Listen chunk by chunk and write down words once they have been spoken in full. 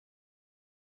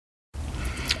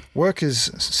Workers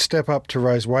step up to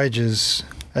raise wages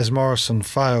as Morrison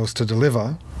fails to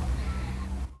deliver.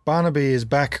 Barnaby is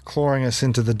back clawing us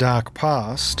into the dark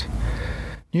past.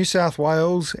 New South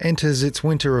Wales enters its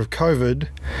winter of COVID.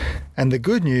 And the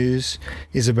good news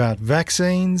is about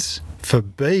vaccines for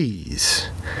bees.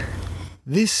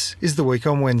 This is the Week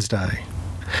on Wednesday.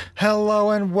 Hello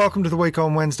and welcome to the Week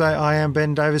on Wednesday. I am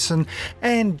Ben Davison,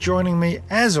 and joining me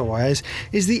as always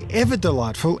is the ever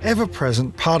delightful, ever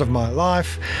present part of my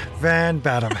life, Van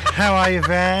Badham. How are you,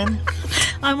 Van?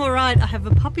 I'm all right. I have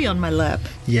a puppy on my lap.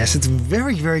 Yes, it's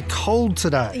very, very cold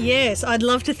today. Yes, I'd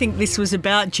love to think this was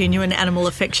about genuine animal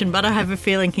affection, but I have a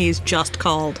feeling he is just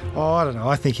cold. Oh, I don't know.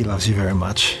 I think he loves you very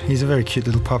much. He's a very cute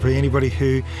little puppy. Anybody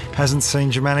who hasn't seen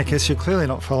Germanicus, you're clearly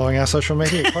not following our social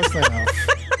media closely enough.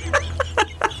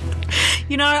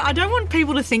 You know, I don't want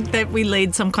people to think that we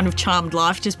lead some kind of charmed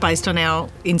life just based on our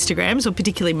Instagrams, or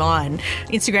particularly mine.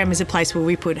 Instagram is a place where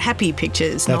we put happy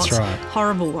pictures, That's not right.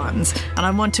 horrible ones. And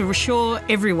I want to assure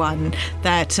everyone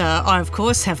that I, of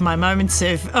course, have my moments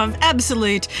of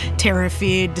absolute terror,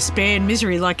 fear, despair and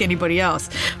misery like anybody else.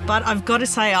 But I've got to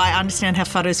say, I understand how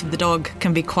photos of the dog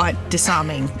can be quite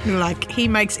disarming. Like, he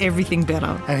makes everything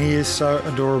better. And he is so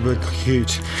adorably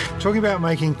cute. Talking about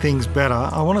making things better,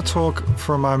 I want to talk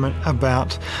for a moment about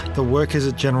the workers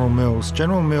at General Mills.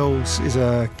 General Mills is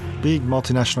a big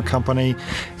multinational company.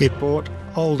 It bought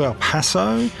Old El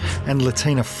Paso and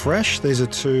Latina Fresh. These are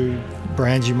two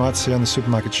brands you might see on the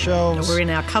supermarket shelves. We're in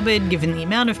our cupboard, given the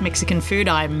amount of Mexican food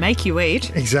I make you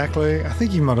eat. Exactly. I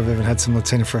think you might have even had some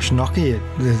Latina Fresh gnocchi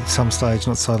at some stage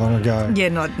not so long ago. Yeah,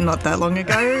 not that long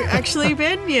ago, actually,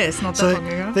 Ben. Yes, not that long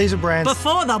ago. These are brands...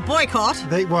 Before the boycott.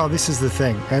 Well, this is the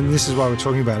thing, and this is why we're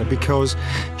talking about it, because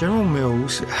General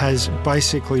Mills has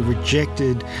basically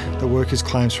rejected the workers'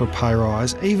 claims for a pay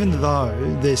rise, even though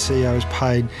their CEO is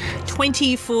paid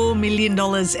 $24 million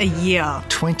a year.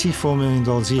 $24 million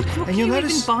a year. What can you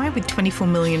even buy with $24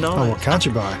 million? Oh, what can't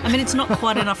you buy? I mean, it's not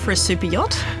quite enough for a super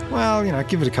yacht. Well, you know,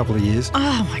 give it a couple of years.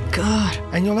 Oh, my God.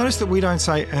 And you'll notice that we don't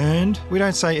say earned. We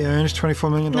don't say earned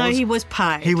 $24 million. No, he was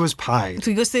paid. He was paid.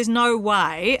 Because there's no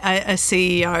way a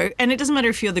CEO, and it doesn't matter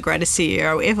if you're the greatest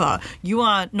CEO ever, you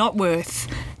are not worth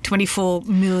 24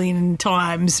 million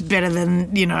times better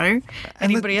than, you know,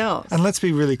 anybody else. And let's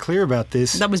be really clear about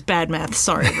this. That was bad math.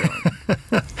 Sorry,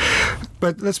 everyone.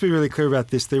 But let's be really clear about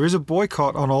this. There is a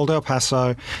boycott on Old El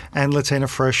Paso and Latina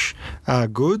Fresh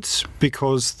goods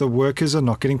because the workers are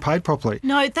not getting paid properly.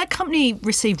 No, that company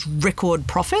received record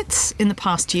profits in the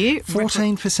past year.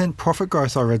 14% profit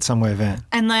growth, I read somewhere, Van.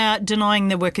 And they are denying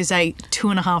their workers a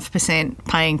 2.5%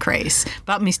 pay increase.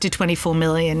 But Mr. 24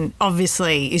 million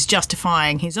obviously is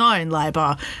justifying his own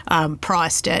labour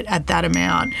priced at that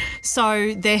amount.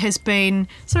 So there has been,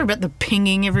 sorry about the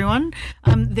pinging, everyone,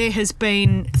 there has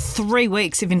been 3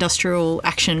 weeks of industrial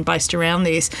action based around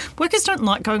this. Workers don't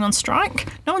like going on strike.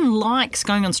 No one likes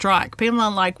going on strike. People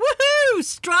aren't like, woohoo,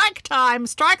 strike time.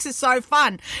 Strikes are so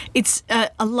fun. It's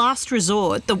a last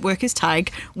resort that workers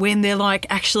take when they're like,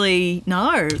 actually,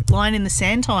 no, line in the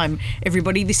sand time,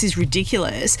 everybody, this is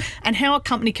ridiculous. And how a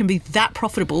company can be that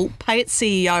profitable, pay its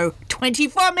CEO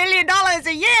 $24 million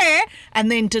a year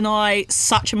and then deny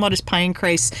such a modest pay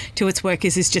increase to its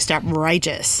workers is just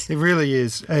outrageous. It really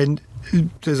is. And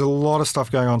there's a lot of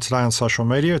stuff going on today on social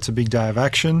media. It's a big day of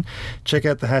action. Check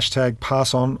out the hashtag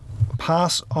Pass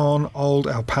on Old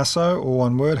El Paso, or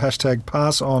one word, hashtag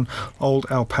Pass on Old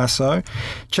El Paso.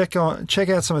 Check out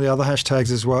some of the other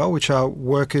hashtags as well, which are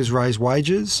Workers Raise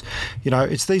Wages. You know,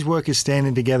 it's these workers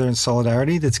standing together in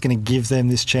solidarity that's going to give them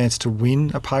this chance to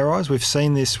win a pay rise. We've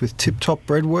seen this with Tip Top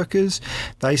bread workers.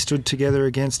 They stood together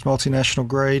against multinational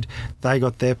greed. They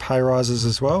got their pay rises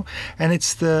as well. And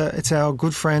it's our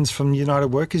good friends from the United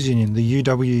Workers Union, the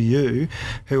UWU,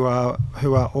 who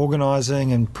are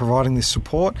organising and providing this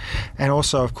support. And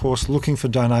also, of course, looking for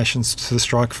donations to the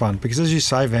strike fund. Because as you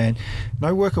say, Van,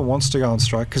 no worker wants to go on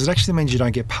strike because it actually means you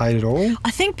don't get paid at all.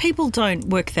 I think people don't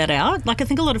work that out. Like, I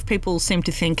think a lot of people seem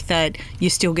to think that you're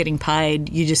still getting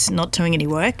paid, you're just not doing any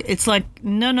work. It's like,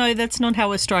 no, that's not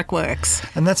how a strike works.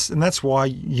 And that's why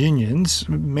unions,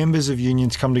 members of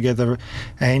unions come together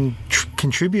and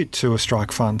contribute to a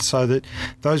strike fund so that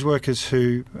those workers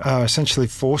who are essentially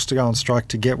forced to go on strike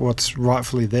to get what's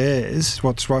rightfully theirs,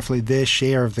 what's rightfully their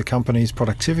share of the company's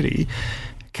productivity,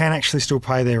 can actually still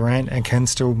pay their rent and can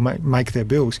still make their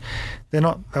bills. They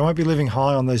won't be living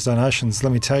high on these donations,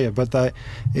 let me tell you, but it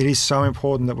is so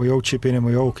important that we all chip in and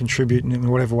we all contribute in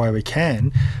whatever way we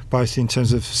can, both in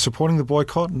terms of supporting the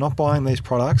boycott, not buying these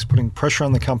products, putting pressure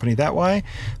on the company that way,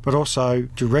 but also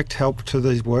direct help to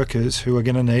these workers who are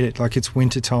going to need it. Like, it's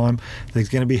winter time, there's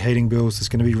going to be heating bills, there's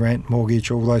going to be rent,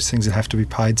 mortgage, all those things that have to be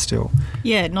paid still.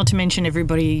 Yeah, not to mention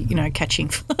everybody, catching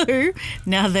flu.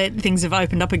 Now that things have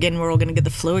opened up again, we're all going to get the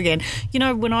flu again.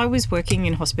 When I was working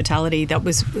in hospitality, that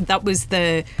was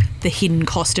the hidden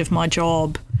cost of my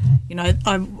job.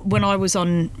 When I was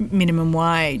on minimum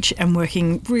wage and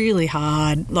working really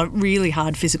hard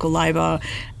physical labour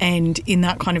and in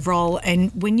that kind of role,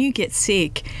 and when you get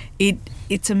sick,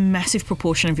 it's a massive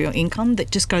proportion of your income that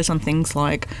just goes on things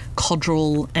like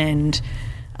Codral and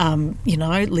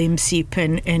Limsip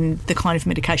and the kind of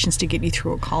medications to get you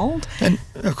through a cold. And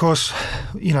of course,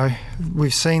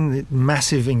 we've seen the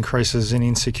massive increases in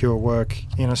insecure work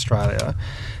in Australia,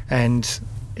 and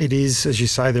it is, as you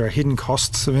say, there are hidden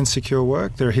costs of insecure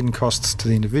work. There are hidden costs to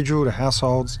the individual, to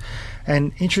households.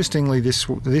 And interestingly, this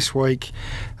week,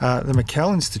 the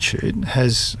McKell Institute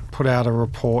has put out a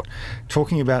report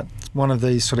talking about one of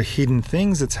these sort of hidden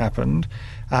things that's happened,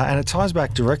 and it ties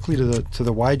back directly to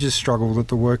the wages struggle that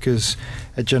the workers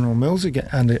at General Mills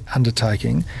are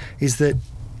undertaking. Is that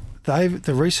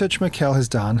the research McKell has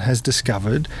done has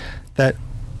discovered that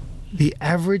the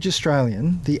average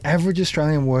Australian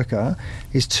worker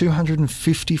is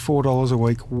 $254 a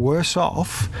week worse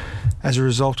off as a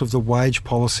result of the wage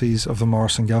policies of the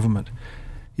Morrison government.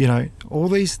 All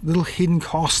these little hidden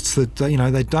costs that,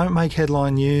 they don't make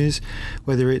headline news,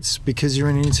 whether it's because you're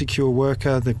an insecure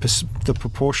worker, the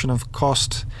proportion of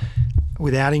cost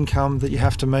without income that you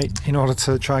have to meet in order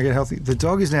to try and get healthy. The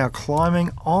dog is now climbing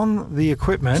on the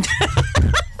equipment.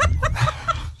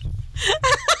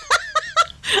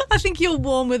 I think you're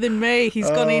warmer than me. He's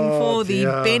gone in for the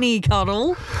Benny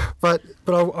cuddle. But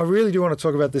I really do want to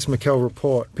talk about this McKell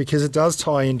report because it does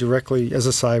tie in directly, as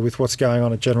I say, with what's going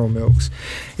on at General Mills.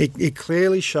 It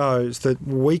clearly shows that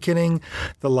weakening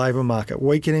the labour market,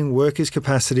 weakening workers'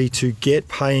 capacity to get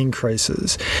pay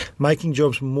increases, making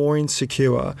jobs more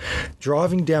insecure,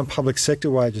 driving down public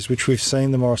sector wages, which we've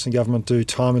seen the Morrison government do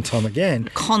time and time again.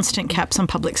 Constant caps on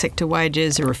public sector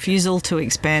wages, a refusal to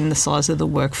expand the size of the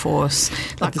workforce.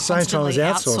 At the same time as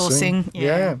outsourcing.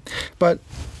 Yeah. But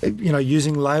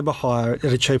using labour hire at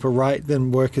a cheaper rate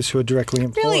than workers who are directly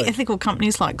employed. Really ethical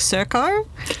companies like Serco.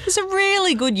 There's a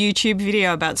really good YouTube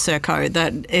video about Serco,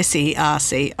 that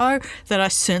SERCO, that I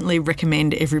certainly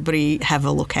recommend everybody have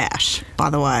a look at, by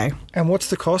the way. And what's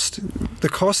the cost? The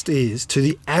cost is to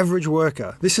the average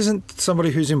worker. This isn't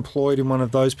somebody who's employed in one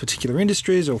of those particular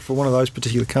industries or for one of those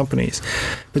particular companies.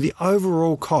 But the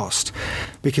overall cost,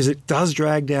 because it does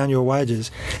drag down your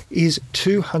wages, is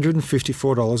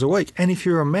 $254 a week. And if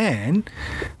you're a man,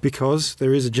 because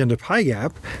there is a gender pay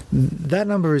gap, that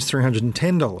number is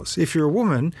 $310. If you're a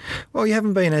woman, well, you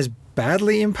haven't been as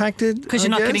badly impacted because you're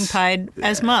not getting paid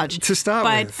as much to start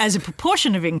with. But as a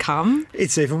proportion of income,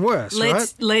 it's even worse.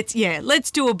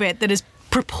 Let's do a bet that as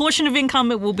proportion of income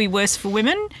it will be worse for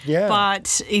women. Yeah.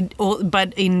 But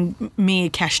in mere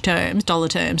cash terms, dollar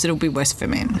terms, it'll be worse for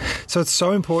men. So it's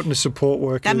so important to support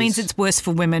workers. That means it's worse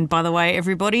for women, by the way,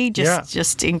 everybody.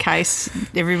 Just in case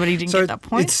everybody didn't get that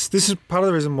point. This is part of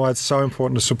the reason why it's so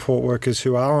important to support workers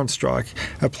who are on strike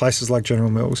at places like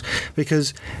General Mills,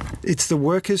 because it's the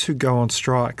workers who go on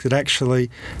strike that actually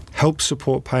help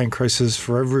support pay increases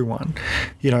for everyone.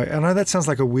 I know that sounds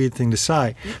like a weird thing to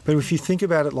say, but if you think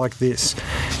about it like this,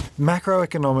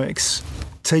 macroeconomics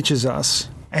teaches us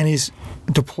and is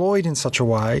deployed in such a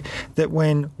way that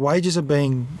when wages are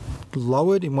being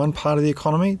lowered in one part of the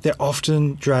economy, they're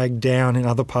often dragged down in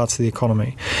other parts of the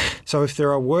economy. So if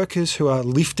there are workers who are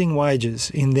lifting wages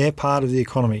in their part of the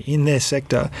economy, in their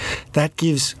sector, that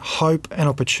gives hope and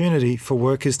opportunity for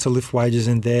workers to lift wages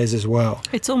in theirs as well.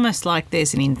 It's almost like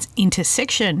there's an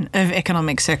intersection of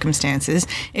economic circumstances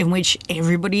in which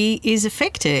everybody is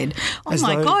affected. Oh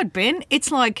my God, Ben,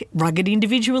 it's like rugged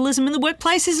individualism in the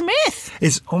workplace is a myth.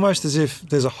 It's almost as if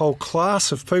there's a whole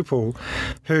class of people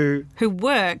who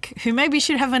work, who maybe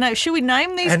should have a name. Should we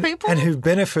name these people? And who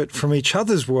benefit from each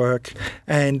other's work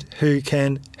and who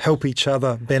can help each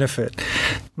other benefit.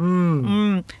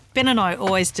 Ben and I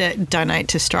always donate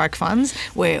to strike funds.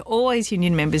 We're always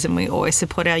union members and we always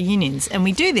support our unions. And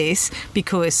we do this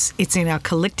because it's in our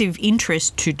collective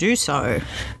interest to do so.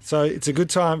 So it's a good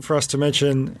time for us to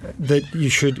mention that you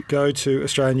should go to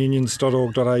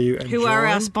australianunions.org.au and Who are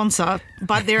our sponsor,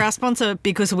 but they're our sponsor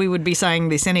because we would be saying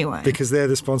this anyway. Because they're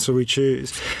the sponsor we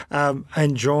choose.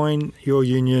 And join your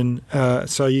union.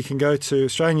 So you can go to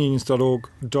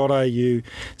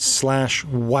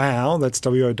australianunions.org.au/wow. That's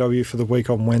WOW for the week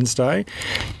on Wednesday.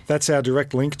 That's our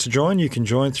direct link to join. You can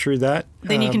join through that.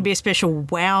 Then you can be a special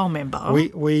WOW member.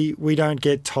 We don't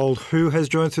get told who has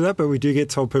joined through that, but we do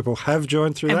get told people have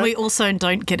joined through that. And we also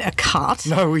don't get a cut.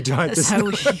 No, we don't.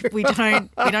 So we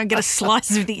don't get a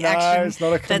slice of the action. No, it's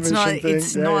not a commission thing.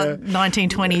 It's not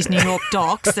 1920s New York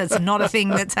docks. That's not a thing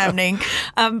that's happening.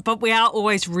 But we are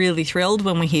always really thrilled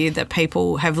when we hear that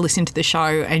people have listened to the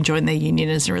show and joined their union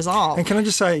as a result. And can I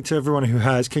just say to everyone who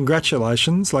has,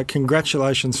 congratulations.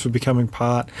 Congratulations for becoming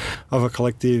part of a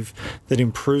collective that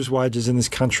improves wages in this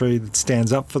country, that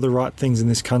stands up for the right things in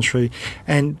this country,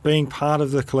 and being part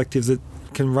of the collective that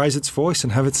can raise its voice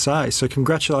and have its say. So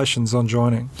congratulations on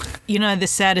joining. You know, the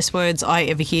saddest words I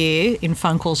ever hear in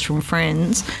phone calls from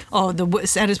friends, the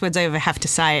saddest words I ever have to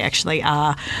say actually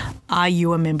are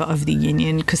you a member of the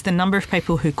union? Because the number of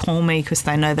people who call me because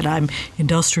they know that I'm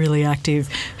industrially active,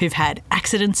 who've had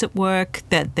accidents at work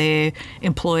that their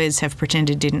employers have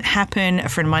pretended didn't happen. A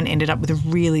friend of mine ended up with a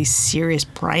really serious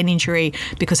brain injury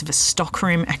because of a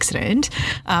stockroom accident.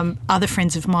 Other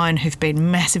friends of mine who've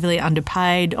been massively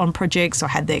underpaid on projects or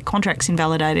had their contracts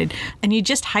invalidated, and you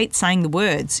just hate saying the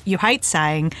words. You hate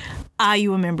saying, are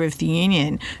you a member of the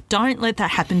union? Don't let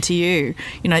that happen to you.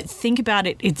 You know, think about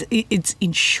it. It's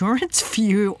insurance for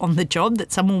you on the job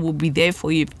that someone will be there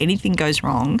for you if anything goes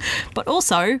wrong, but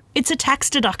also it's a tax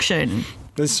deduction.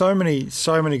 There's so many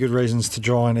good reasons to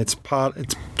join. It's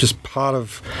just part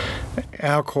of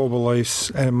our core beliefs,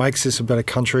 and it makes this a better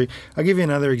country. I'll give you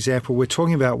another example. We're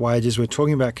talking about wages. We're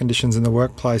talking about conditions in the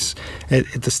workplace at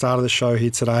the start of the show here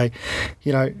today.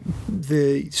 You know,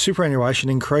 the superannuation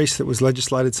increase that was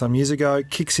legislated some years ago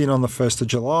kicks in on the 1st of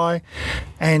July,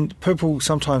 and people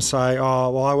sometimes say, oh,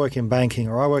 well, I work in banking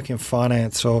or I work in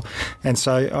finance, and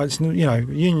so,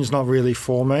 union's not really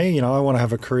for me. You know, I want to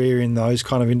have a career in those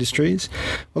kind of industries.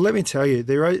 Well, let me tell you,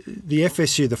 the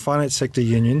FSU, the Finance Sector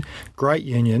Union, great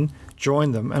union,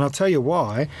 joined them. And I'll tell you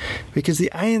why. Because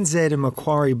the ANZ and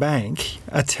Macquarie Bank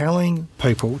are telling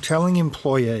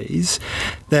employees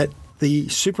that the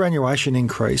superannuation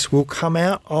increase will come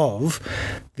out of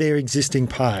their existing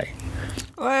pay.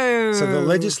 Whoa. So the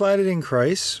legislated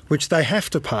increase, which they have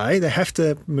to pay, they have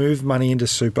to move money into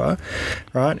super,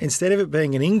 right? Instead of it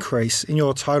being an increase in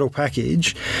your total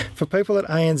package, for people at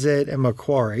ANZ and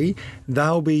Macquarie,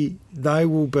 they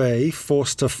will be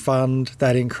forced to fund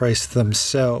that increase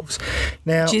themselves.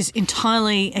 Now, which is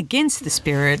entirely against the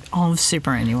spirit of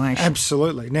superannuation.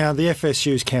 Absolutely. Now, the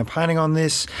FSU is campaigning on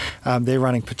this. They're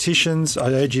running petitions.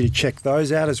 I urge you to check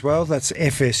those out as well. That's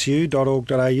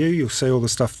fsu.org.au. You'll see all the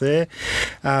stuff there.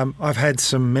 I've had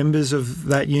some members of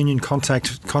that union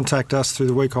contact us through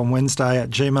the week on Wednesday at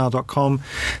gmail.com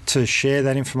to share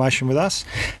that information with us.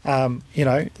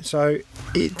 So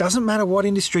it doesn't matter what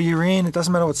industry you're in. It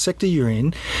doesn't matter what sector you're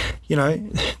in. You know,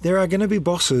 there are going to be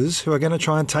bosses who are going to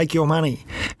try and take your money,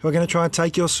 who are going to try and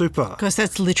take your super. Because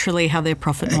that's literally how their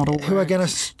profit model works. Who are going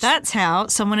to... That's how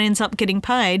someone ends up getting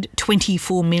paid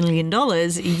 $24 million a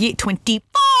year, $24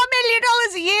 million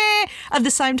a year. At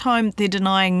the same time, they're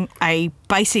denying a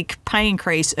basic pay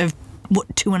increase of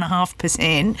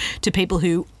 2.5% to people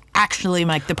who actually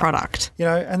make the product. You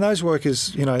know, and those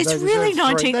workers, you know, it's they really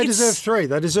deserve 3. They deserve 3.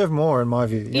 They deserve more, in my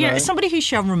view. You know, somebody who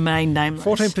shall remain nameless.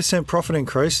 14% profit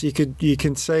increase. You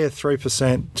can see a 3%,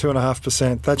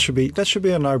 2.5%. That should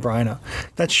be a no-brainer.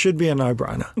 That should be a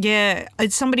no-brainer. Yeah,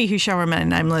 it's somebody who shall remain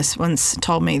nameless once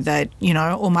told me that, you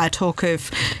know, all my talk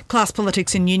of class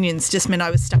politics and unions just meant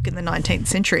I was stuck in the 19th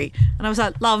century. And I was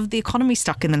like, love, the economy's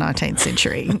stuck in the 19th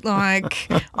century. Like,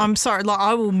 I'm sorry, like,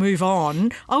 I will move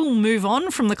on. I will move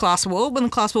on from the class war when the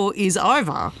class war is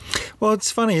over. Well,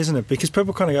 it's funny, isn't it? Because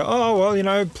people kind of go, oh, well, you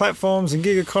know, platforms and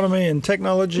gig economy and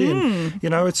technology and, you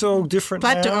know, it's all different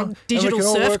now. Digital and we can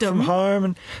all work serfdom. from home.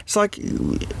 And it's like,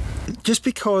 just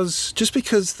because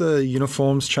the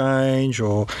uniforms change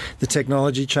or the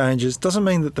technology changes doesn't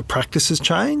mean that the practices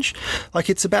change. Like,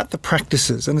 it's about the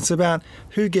practices and it's about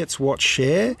who gets what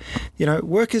share. You know,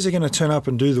 workers are going to turn up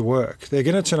and do the work. They're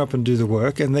going to turn up and do the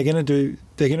work, and they're going to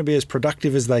be as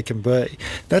productive as they can be.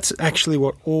 That's actually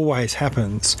what always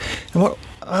happens. And what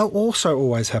also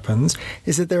always happens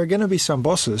is that there are going to be some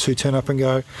bosses who turn up and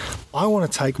go, I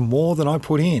want to take more than I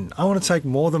put in. I want to take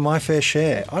more than my fair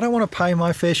share. I don't want to pay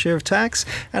my fair share of tax,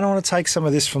 and I want to take some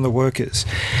of this from the workers.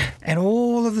 And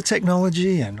all of the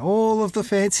technology and all of the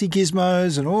fancy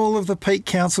gizmos and all of the peak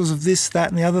councils of this, that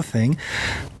and the other thing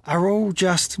are all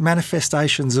just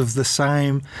manifestations of the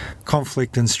same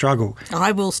conflict and struggle.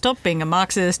 I will stop being a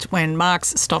Marxist when Marx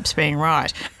stops being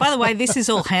right. By the way, this is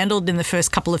all handled in the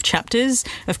first couple of chapters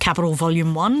of Capital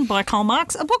Volume 1 by Karl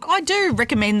Marx, a book I do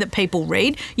recommend that people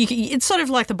read. It's sort of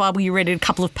like the Bible, you read it a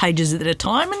couple of pages at a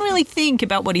time and really think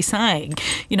about what he's saying.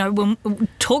 You know, when it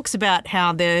talks about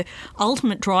how the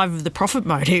ultimate drive of the profit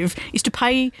motive is to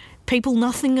pay people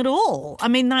nothing at all. I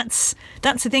mean, that's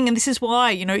the thing, and this is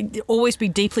why, you know, always be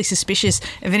deeply suspicious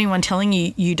of anyone telling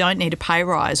you you don't need a pay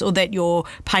rise, or that your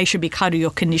pay should be cut, or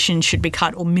your conditions should be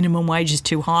cut, or minimum wage is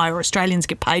too high, or Australians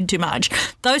get paid too much.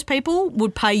 Those people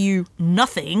would pay you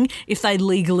nothing if they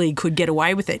legally could get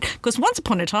away with it. Because once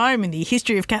upon a time in the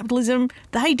history of capitalism,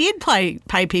 they did pay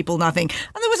people nothing.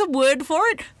 And there was a word for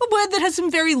it, a word that has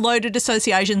some very loaded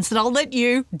associations that I'll let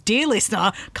you, dear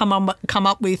listener, come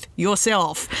up with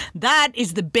yourself. That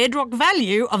is the bedrock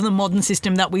value of the modern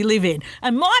system that we live in,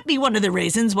 and might be one of the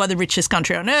reasons why the richest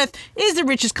country on earth is the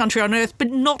richest country on earth,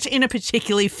 but not in a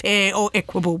particularly fair or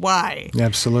equitable way.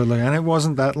 Absolutely. And it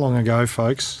wasn't that long ago,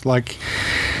 folks.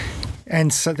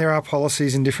 And so there are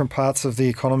policies in different parts of the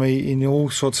economy in all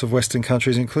sorts of Western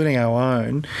countries, including our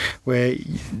own, where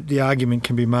the argument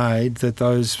can be made that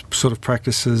those sort of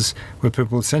practices where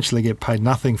people essentially get paid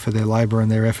nothing for their labour and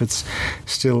their efforts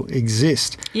still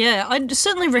exist. Yeah, I'd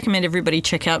certainly recommend everybody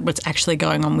check out what's actually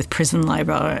going on with prison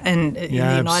labour, and in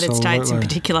the United States in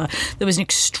particular. There was an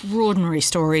extraordinary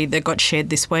story that got shared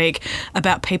this week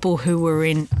about people who were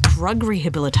in drug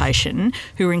rehabilitation,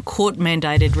 who were in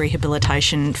court-mandated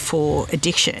rehabilitation for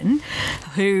addiction,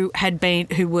 who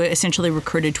were essentially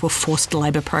recruited to a forced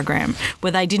labour program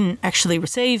where they didn't actually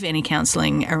receive any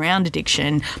counselling around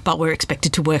addiction, but were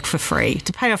expected to work for free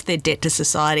to pay off their debt to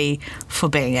society for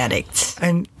being addicts.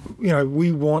 And you know,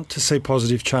 we want to see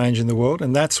positive change in the world,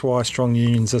 and that's why strong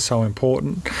unions are so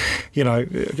important. You know,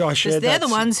 I shared that. They're the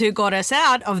ones who got us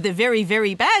out of the very,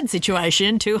 very bad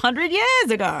situation 200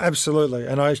 years ago. Absolutely.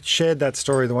 And I shared that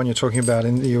story, the one you're talking about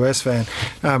in the US, Van,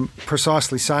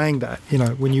 precisely saying that, you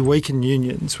know, when you weaken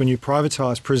unions, when you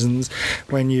privatise prisons,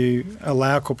 when you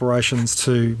allow corporations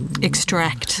to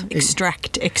extract.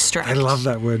 They love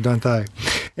that word, don't they?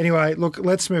 Anyway, look,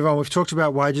 let's move on. We've talked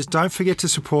about wages. Don't forget to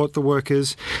support the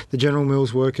workers, the General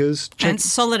Mills workers. And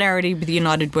solidarity with the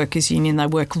United Workers Union. They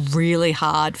work really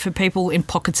hard for people in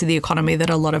pockets of the economy that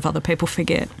a lot of other people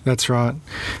forget. That's right.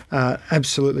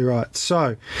 Absolutely right.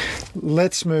 So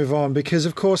let's move on, because,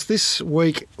 of course, this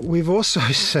week we've also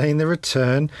seen the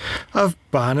return of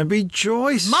Barnaby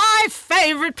Joyce. My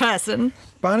favourite person.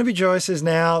 Barnaby Joyce is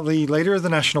now the leader of the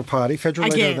National Party, federal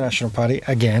leader of the National Party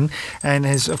again, and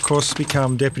has, of course,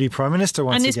 become Deputy Prime Minister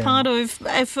once again. And is part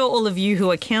of, for all of you who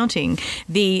are counting,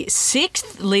 the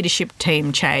sixth leadership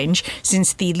team change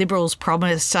since the Liberals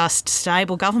promised us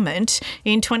stable government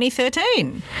in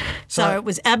 2013. So it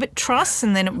was Abbott Truss,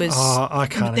 and then it was... I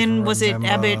can't even was remember. It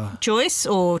Abbott Joyce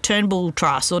or Turnbull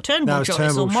Truss or Turnbull Joyce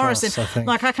Turnbull or Morrison? Truss, I think.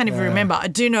 I can't even remember. I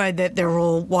do know that they're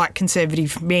all white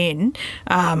conservative men,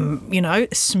 you know,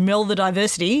 smell the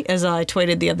diversity, as I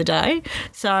tweeted the other day.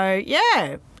 So,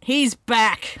 yeah, he's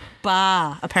back.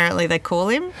 Bar, apparently they call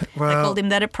him. Well, they called him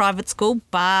that at private school.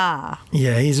 Bar.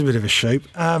 Yeah, he's a bit of a sheep.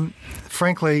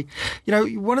 Frankly, you know,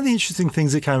 one of the interesting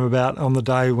things that came about on the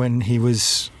day when he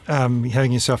was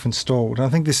having himself installed, and I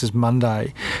think this is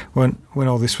Monday when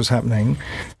all this was happening,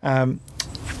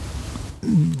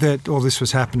 that all this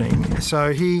was happening.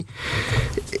 So he,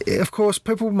 of course,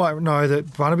 people might know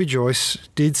that Barnaby Joyce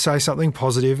did say something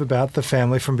positive about the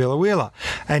family from Biloela,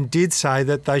 and did say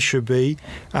that they should be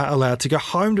allowed to go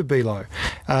home to Bilo.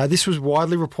 This was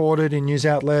widely reported in news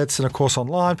outlets and, of course,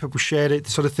 online. People shared it,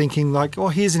 sort of thinking like, oh,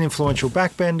 here's an influential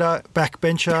backbencher.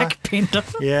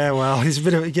 Backbender. Yeah, well, he's a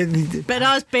bit of a... But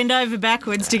I bend over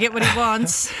backwards to get what he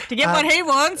wants. To get what he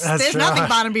wants, there's nothing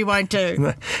Barnaby won't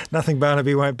do. Nothing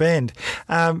Barnaby won't bend.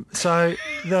 So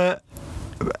the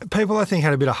people, I think,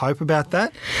 had a bit of hope about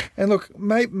that. And look,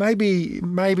 maybe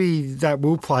that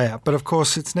will play out. But, of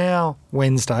course, it's now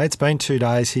Wednesday. It's been 2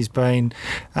 days he's been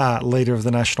leader of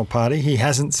the National Party. He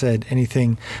hasn't said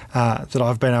anything that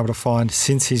I've been able to find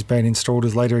since he's been installed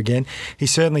as leader again. He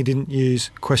certainly didn't use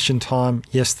question time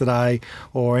yesterday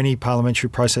or any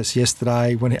parliamentary process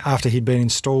yesterday after he'd been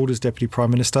installed as Deputy Prime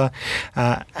Minister.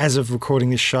 As of recording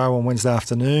this show on Wednesday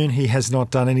afternoon, he has not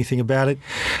done anything about it.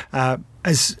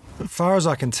 far as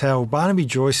I can tell, Barnaby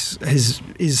Joyce is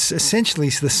essentially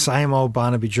the same old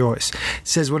Barnaby Joyce.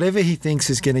 Says whatever he thinks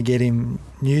is going to get him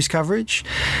news coverage,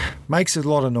 makes a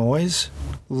lot of noise,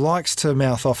 likes to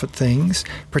mouth off at things,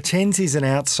 pretends he's an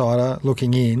outsider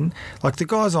looking in. Like, the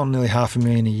guy's on nearly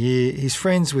 $500,000 a year. He's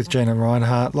friends with Gina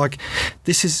Reinhart. Like,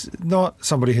 this is not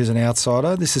somebody who's an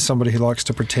outsider. This is somebody who likes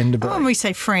to pretend to be. When we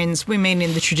say friends, we mean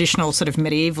in the traditional sort of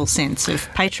medieval sense of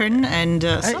patron and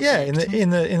yeah, in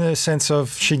the sense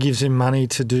of she gives him money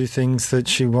to do things that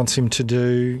she wants him to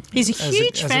do. He's a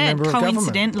huge fan,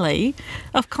 coincidentally,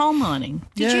 of coal mining.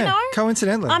 Did you know?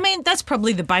 Coincidentally. I mean, that's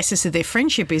probably the basis of their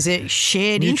friendship, is a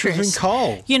shared Mutual interest. in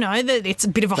coal. You know, that it's a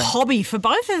bit of a hobby for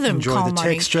both of them, Enjoy coal the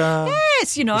mining. texture.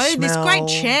 Yes, you know, this great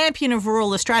champion of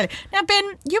rural Australia. Now, Ben,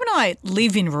 you and I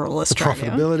live in rural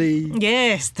Australia. The profitability.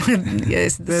 Yes,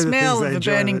 yes, the smell of a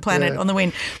burning planet on the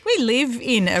wind. We live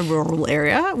in a rural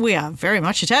area. We are very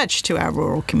much attached to our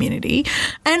rural community.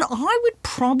 And I would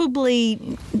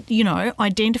probably, you know,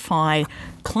 identify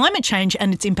climate change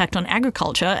and its impact on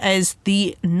agriculture as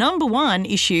the number one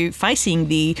issue facing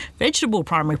the vegetable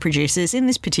primary producers in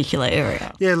this particular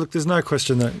area. Yeah, look, there's no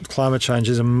question that climate change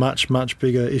is a much, much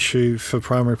bigger issue for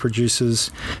primary producers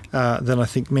than I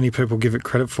think many people give it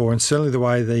credit for. And certainly the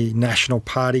way the National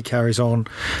Party carries on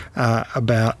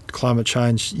about climate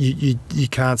change, you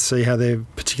can't see how they're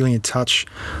particularly in touch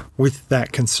with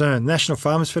that concern. National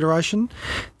Farmers Federation,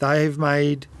 they've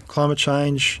made climate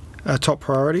change a top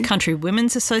priority. Country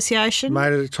Women's Association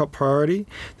made it a top priority.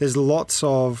 There's lots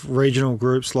of regional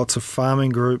groups, lots of farming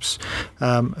groups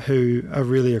who are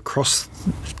really across.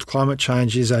 Climate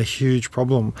change is a huge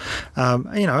problem.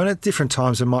 You know, and at different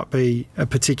times there might be a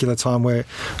particular time where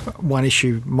one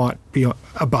issue might be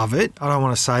above it. I don't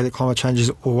want to say that climate change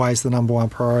is always the number one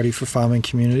priority for farming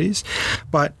communities,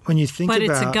 but when you think about...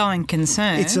 But it's a going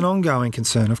concern. It's an ongoing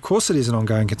concern. Of course it is an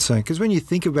ongoing concern, because when you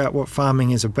think about what farming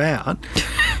is about...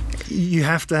 You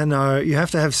have to know. You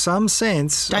have to have some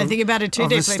sense. Don't think about it too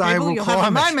deeply, people. You'll have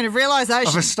a moment of realisation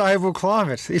of a stable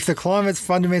climate. If the climate's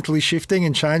fundamentally shifting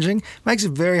and changing, it makes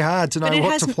it very hard to know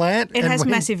what to plant. It has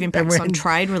massive impacts on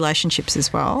trade relationships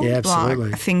as well. Yeah,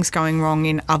 absolutely. Like things going wrong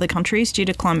in other countries due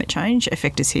to climate change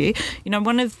affect us here. You know,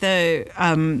 one of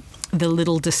the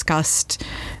little discussed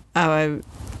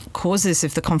causes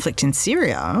of the conflict in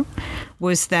Syria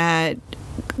was that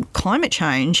climate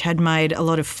change had made a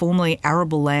lot of formerly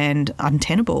arable land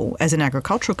untenable as an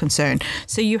agricultural concern.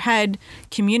 So you had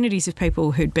communities of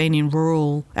people who'd been in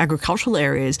rural agricultural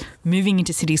areas moving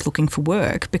into cities looking for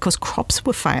work because crops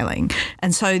were failing.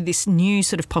 And so this new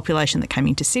sort of population that came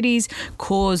into cities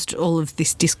caused all of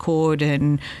this discord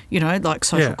and, you know, like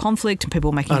social conflict and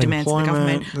people making demands to the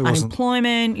government,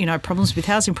 unemployment, you know, problems with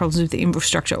housing, problems with the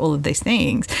infrastructure, all of these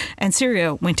things. And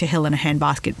Syria went to hell in a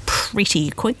handbasket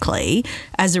pretty quickly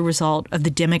as a result of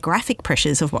the demographic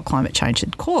pressures of what climate change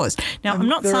had caused. Now, I'm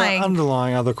not saying... There are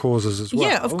underlying other causes as well.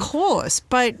 Yeah, of course.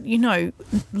 But, you know,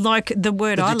 like the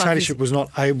word I love is... The dictatorship was not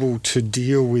able to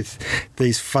deal with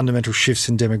these fundamental shifts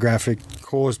in demographic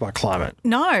caused by climate.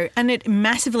 No, and it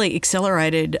massively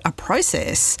accelerated a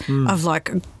process of,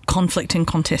 like, conflict and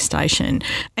contestation.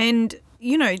 And...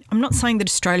 You know, I'm not saying that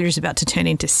Australia is about to turn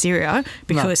into Syria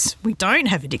because we don't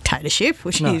have a dictatorship,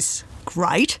 which is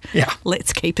great. Yeah.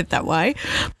 Let's keep it that way.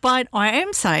 But I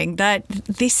am saying that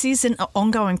this is an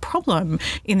ongoing problem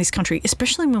in this country,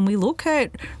 especially when we look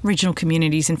at regional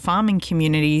communities and farming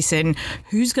communities and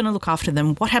who's going to look after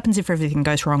them. What happens if everything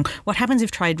goes wrong? What happens if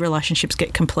trade relationships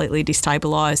get completely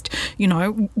destabilised? You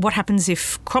know, what happens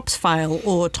if crops fail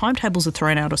or timetables are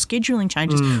thrown out or scheduling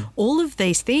changes? All of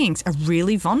these things are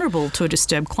really vulnerable to a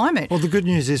disturbed climate. Well, the good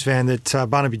news is, Van, that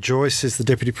Barnaby Joyce is the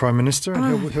Deputy Prime Minister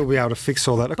and he'll be able to fix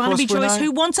all that. Of Barnaby Joyce,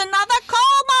 who wants another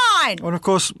coal mine. And of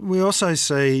course, we also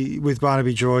see with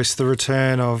Barnaby Joyce the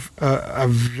return of a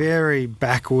very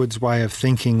backwards way of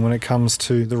thinking when it comes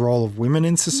to the role of women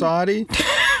in society.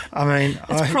 I mean,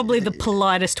 it's probably the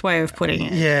politest way of putting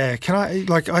it. Yeah,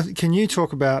 can you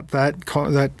talk about that?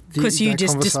 Because you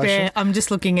just despair. I'm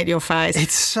just looking at your face.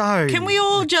 It's so. Can we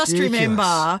all just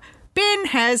remember? Ben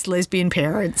has lesbian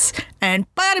parents, and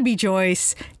Barnaby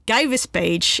Joyce gave a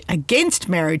speech against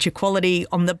marriage equality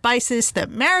on the basis that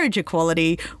marriage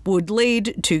equality would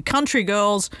lead to country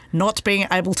girls not being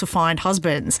able to find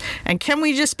husbands. And can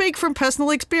we just speak from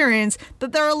personal experience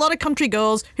that there are a lot of country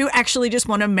girls who actually just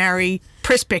want to marry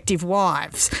prospective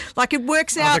wives? Like, it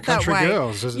works out that way.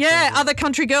 Other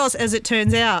country girls, as it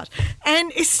turns out.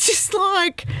 And it's just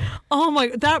like,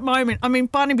 that moment. I mean,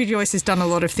 Barnaby Joyce has done a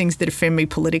lot of things that offend me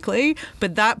politically,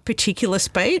 but that particular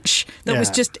speech,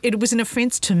 it was an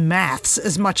offence to maths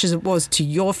as much as it was to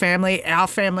your family, our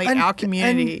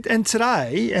community. And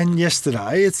today and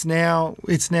yesterday, it's now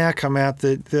come out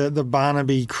that the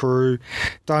Barnaby crew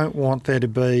don't want there to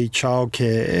be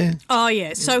childcare. Oh,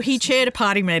 yeah. So he chaired a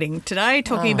party meeting today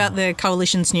talking about the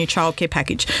Coalition's new childcare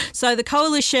package. So the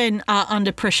Coalition are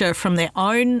under pressure from their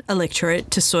own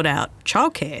electorate to sort out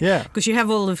childcare. Yeah. Because you have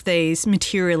all of these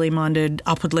materially minded,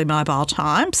 upwardly mobile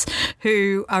types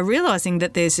who are realising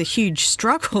that there's a huge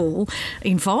struggle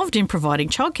involved in providing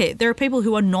childcare. There are people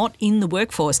who are not in the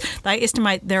workforce. They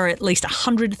estimate there are at least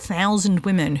 100,000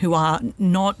 women who are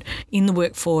not in the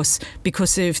workforce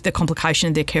because of the complication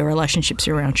of their care relationships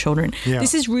around children. Yeah.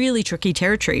 This is really tricky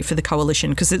territory for the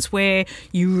Coalition because it's where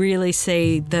you really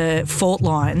see the fault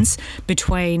lines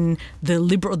between the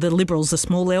Liberals, the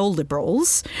small L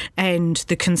Liberals, and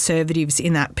the Conservatives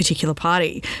in that particular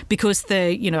party, because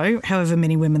however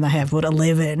many women they have,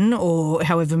 11 or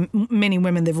however many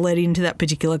women they've led into that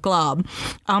particular club,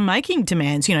 are making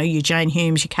demands, your Jane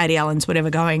Humes, your Katie Allens, whatever,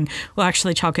 going, well,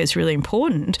 actually childcare is really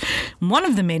important. One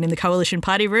of the men in the Coalition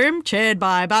party room, chaired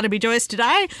by Barnaby Joyce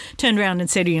today, turned around and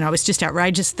said, it's just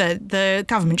outrageous that the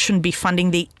government shouldn't be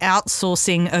funding the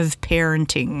outsourcing of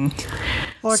parenting.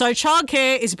 So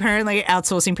childcare is apparently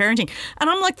outsourcing parenting. And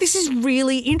I'm like, this is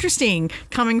really interesting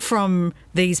coming from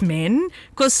these men,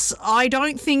 because I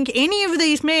don't think any of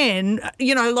these men,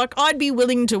 I'd be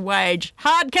willing to wage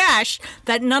hard cash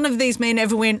that none of these men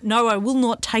ever went, no, I will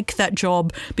not take that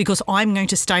job because I'm going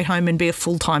to stay home and be a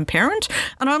full-time parent.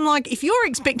 And I'm like, if you're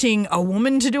expecting a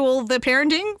woman to do all the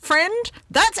parenting, friend,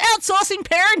 that's outsourcing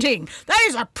parenting. That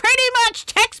is a pretty much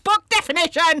textbook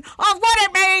definition of what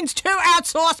it means to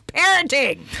outsource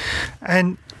parenting.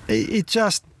 And it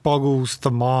just boggles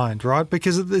the mind, right?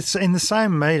 Because it's in the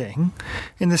same meeting,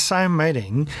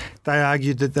 they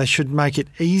argued that they should make it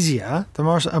easier.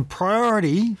 A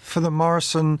priority for the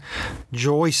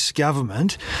Morrison-Joyce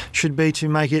government should be to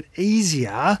make it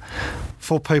easier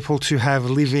for people to have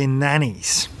live-in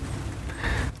nannies,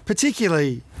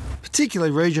 particularly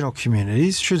regional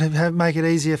communities should make it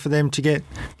easier for them to get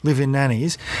live-in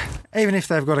nannies, even if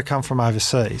they've got to come from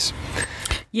overseas.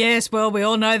 Yes, well, we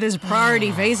all know there's a priority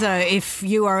visa if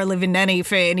you are a live-in nanny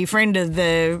for any friend of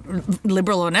the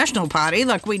Liberal or National Party.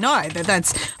 We know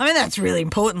that's really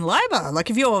important labour.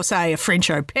 If you're, say, a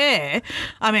French au pair,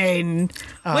 we're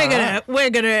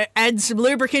gonna add some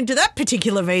lubricant to that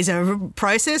particular visa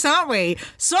process, aren't we?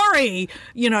 Sorry,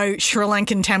 Sri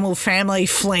Lankan Tamil family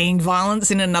fleeing violence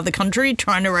in another country,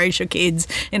 trying to raise your kids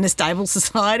in a stable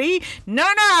society. No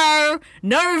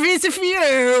visa for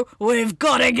you. We've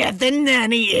got to get the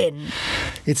nanny in.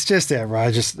 It's just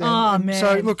outrageous. Man.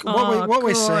 So look, what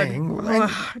we're seeing,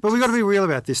 but we've got to be real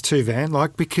about this too, Van.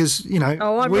 Because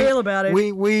I'm real about it.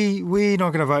 We're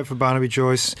not going to vote for Barnaby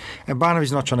Joyce, and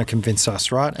Barnaby's not trying to convince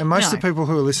us, right? And most of the people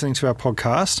who are listening to our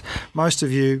podcast, most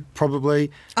of you probably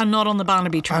are not on the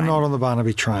Barnaby train.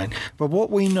 But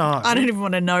what we know, I don't even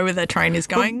want to know where the train is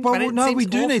going. But we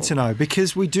do need to know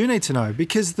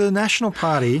because the National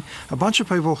Party, a bunch of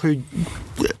people who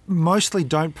mostly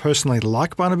don't personally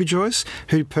like Barnaby Joyce,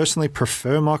 who personally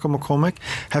prefer Michael McCormack,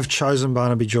 have chosen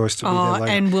Barnaby Joyce to be their leader.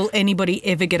 And will anybody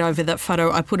ever get over that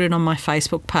photo? I put it on my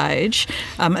Facebook page.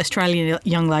 Australian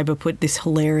Young Labor put this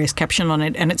hilarious caption on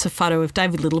it, and it's a photo of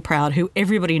David Littleproud, who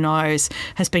everybody knows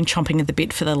has been chomping at the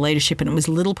bit for the leadership, and it was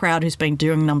Littleproud who's been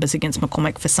doing numbers against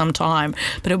McCormack for some time,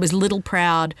 but it was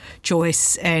Littleproud,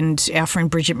 Joyce and our friend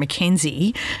Bridget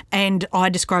McKenzie, and I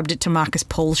described it to Marcus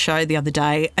Paul's show the other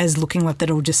day as looking like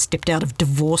they'd all just stepped out of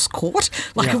divorce court.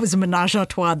 It was a menage a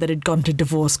trois that had gone to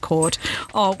divorce court.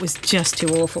 Oh, it was just too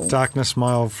awful. Darkness,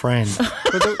 my old friend.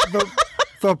 But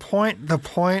the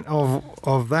point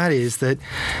of that is that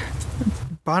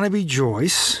Barnaby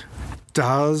Joyce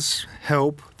does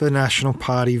help the National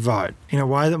Party vote in a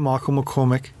way that Michael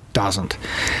McCormack doesn't.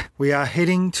 We are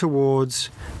heading towards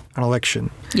an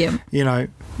election. Yeah.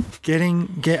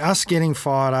 Getting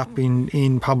fired up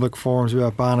in public forums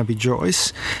about Barnaby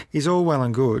Joyce is all well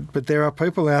and good, but there are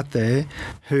people out there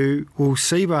who will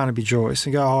see Barnaby Joyce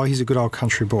and go, oh, he's a good old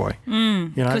country boy.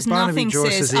 Because Barnaby nothing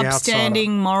Joyce says is the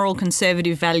upstanding, moral,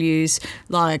 conservative values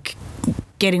like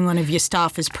getting one of your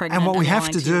staffers pregnant. And what we have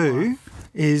to do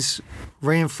is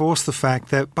reinforce the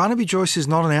fact that Barnaby Joyce is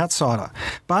not an outsider.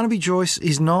 Barnaby Joyce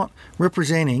is not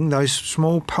representing those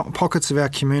small pockets of our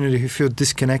community who feel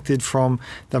disconnected from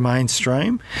the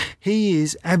mainstream. He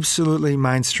is absolutely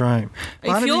mainstream.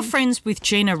 If you're friends with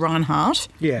Gina Rinehart,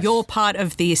 yes, you're part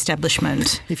of the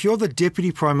establishment. If you're the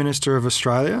Deputy Prime Minister of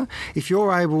Australia, if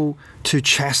you're able to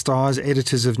chastise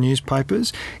editors of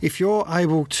newspapers, if you're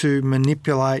able to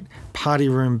manipulate party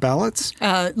room ballots.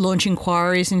 Launch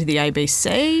inquiries into the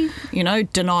ABC,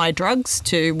 deny drugs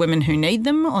to women who need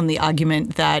them on the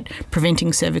argument that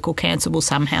preventing cervical cancer will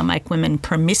somehow make women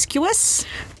promiscuous.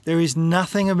 There is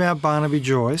nothing about Barnaby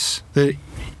Joyce that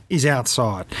is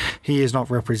outside. He is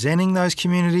not representing those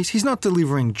communities. He's not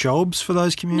delivering jobs for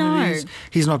those communities. No.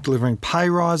 He's not delivering pay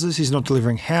rises. He's not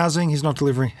delivering housing. He's not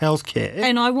delivering healthcare.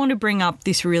 And I want to bring up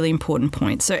this really important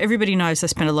point. So everybody knows I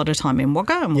spent a lot of time in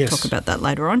Wagga, and we'll talk about that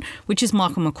later on, which is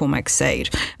Michael McCormack's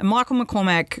seat. And Michael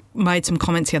McCormack made some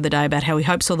comments the other day about how he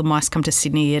hopes all the mice come to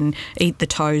Sydney and eat the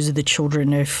toes of the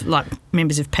children of,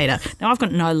 members of PETA. Now, I've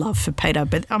got no love for PETA,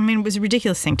 but, it was a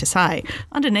ridiculous thing to say.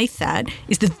 Underneath that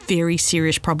is the very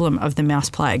serious problem of the mouse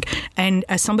plague. And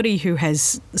as somebody who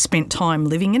has spent time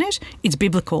living in it, it's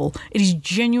biblical. It is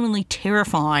genuinely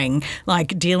terrifying,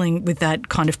 dealing with that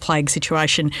kind of plague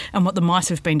situation. And what the mice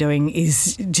have been doing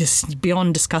is just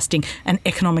beyond disgusting and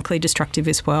economically destructive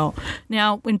as well.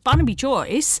 Now, when Barnaby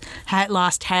Joyce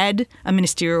last had a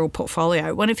ministerial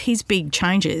portfolio, one of his big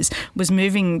changes was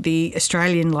moving the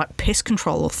Australian Pest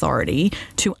Control Authority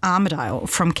to Armidale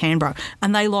from Canberra.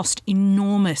 And they lost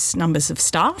enormous numbers of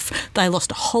staff. They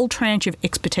lost a whole tranche of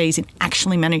expertise in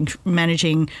actually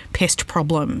managing pest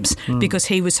problems because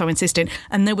he was so insistent.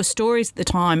 And there were stories at the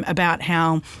time about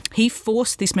how he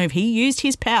forced this move. He used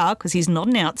his power, because he's not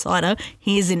an outsider,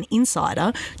 he is an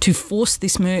insider, to force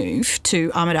this move to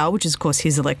Armidale, which is, of course,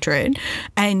 his electorate.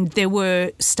 And there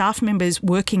were staff members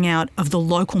working out of the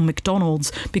local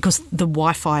McDonald's because the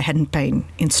Wi-Fi hadn't been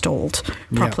installed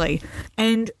properly. Yeah.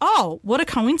 And, what a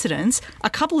coincidence. A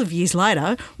couple of years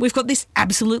later, we've got this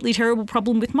absolutely terrible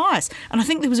problem with mice. And I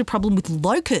think there was a problem with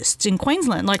locusts in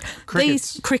Queensland.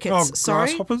 Crickets. These crickets,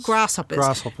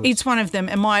 Grasshoppers. It's one of them.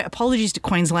 And my apologies to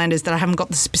Queenslanders that I haven't got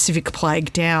the specific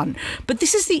plague down. But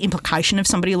this is the implication of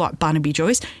somebody like Barnaby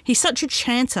Joyce. He's such a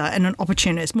chancer and an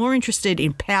opportunist, more interested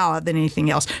in power than anything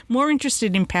else, more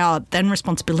interested in power than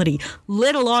responsibility,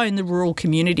 let alone the rural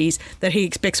communities that he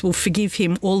expects will forgive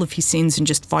him all of his sins and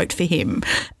just vote for him.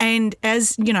 And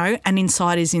as, an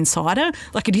insider's insider,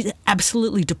 it is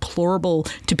absolutely deplorable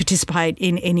to participate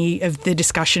in any of the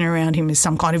discussion around him as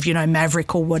some kind of,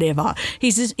 maverick or whatever.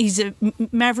 He's a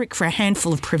maverick for a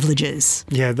handful of privileges.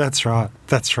 Yeah, that's right.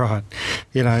 That's right.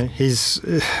 He's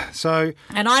so...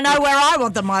 And I know where I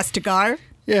want the mice to go.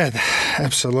 Yeah,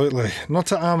 absolutely. Not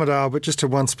to Armidale, but just to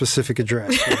one specific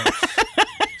address.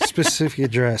 Specific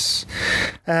address.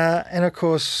 And of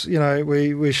course,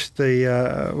 we wish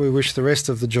the rest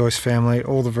of the Joyce family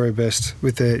all the very best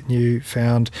with their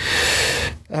newfound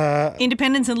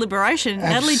independence and liberation.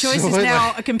 Absolutely. Natalie Joyce is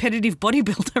now a competitive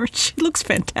bodybuilder and she looks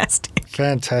fantastic.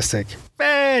 Fantastic.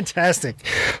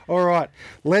 All right,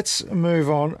 let's move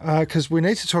on because we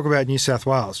need to talk about New South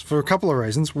Wales for a couple of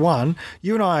reasons. One,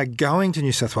 you and I are going to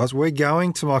New South Wales. We're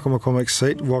going to Michael McCormack's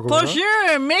seat, Wagga Wagga. For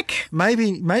sure, Mick.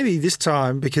 Maybe this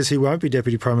time, because he won't be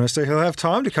Deputy Prime Minister, he'll have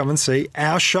time to come and see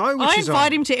our show, which I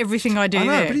invite him to everything I do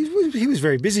there. But he was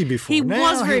very busy before. He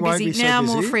now was very busy. Now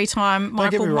more free time.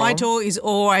 Michael, my door is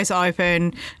always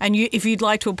open. And if you'd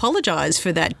like to apologise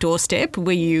for that doorstep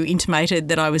where you intimated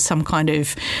that I was some kind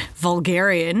of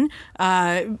vulgarian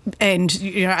and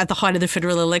at the height of the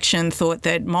federal election thought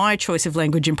that my choice of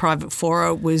language in private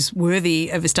fora was worthy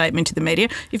of a statement to the media,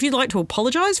 if you'd like to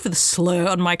apologise for the slur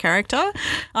on my character,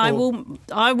 I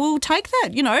will take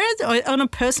that. On a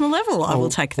personal level, I will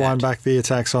take that. Wind back the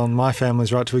attacks on my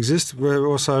family's right to exist. We're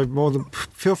also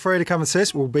feel free to come and see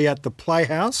us. We'll be at the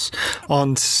Playhouse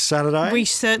on Saturday. We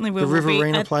certainly will. The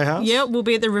Riverina Playhouse. Yeah, we'll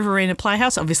be at the Riverina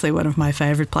Playhouse, obviously one of my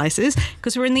favourite places,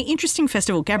 because we're in the interesting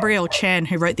festival. Gabrielle Chan,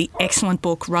 who wrote the excellent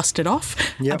book Rusted Off,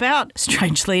 about,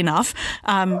 strangely enough,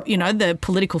 the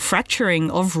political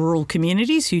fracturing of rural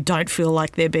communities who don't feel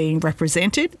like they're being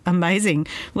represented. Amazing.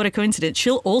 What a coincidence.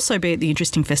 She'll also be at the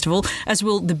interesting festival, as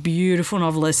will the beautiful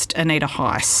novelist Anita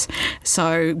Heiss.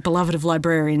 So, beloved of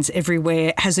librarians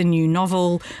everywhere, has a new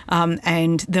novel,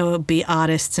 and there'll be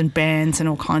artists and bands and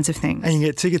all kinds of things. And you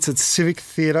get tickets at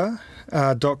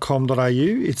civictheatre.com.au.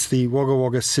 It's the Wagga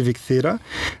Wagga Civic Theatre.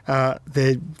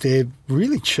 They're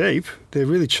really cheap.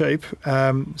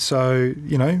 So,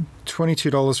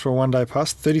 $22 for a one-day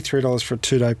pass, $33 for a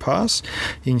two-day pass.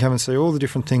 You can come and see all the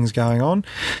different things going on.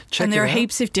 And there are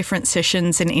heaps of different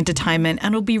sessions and entertainment,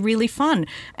 and it'll be really fun.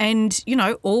 And,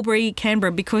 Albury,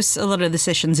 Canberra, because a lot of the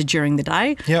sessions are during the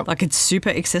day, it's super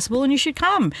accessible and you should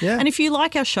come. Yeah. And if you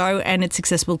like our show and it's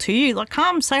accessible to you,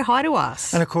 come, say hi to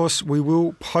us. And, of course, we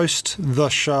will post the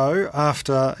show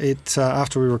after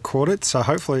we record it, so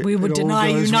hopefully we would deny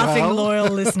you nothing, loyal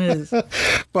listeners.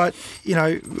 But,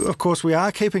 of course, we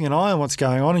are keeping an an eye on what's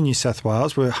going on in New South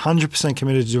Wales. We're 100%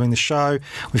 committed to doing the show.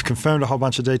 We've confirmed a whole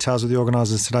bunch of details with the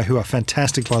organisers today, who are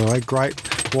fantastic, by the way, great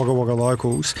Wagga Wagga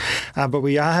locals. But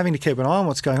we are having to keep an eye on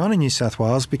what's going on in New South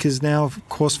Wales, because now, of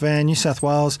course, Van, New South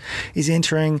Wales is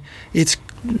entering its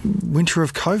winter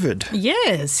of COVID.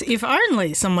 Yes, if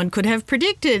only someone could have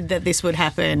predicted that this would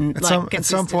happen. At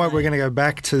some point, we're going to go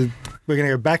back to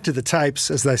the tapes,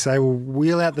 as they say. We'll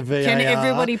wheel out the VAR. Can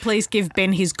everybody please give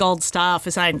Ben his gold star for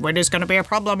saying winter's going to be a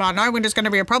problem? I know winter's going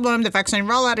to be a problem. The vaccine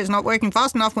rollout is not working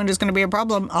fast enough. Winter's going to be a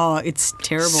problem. Oh, it's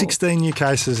terrible. 16 new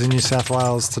cases in New South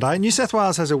Wales today. New South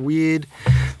Wales has a weird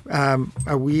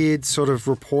sort of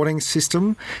reporting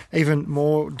system, even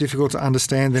more difficult to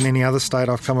understand than any other state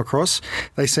I've come across.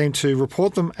 They seem to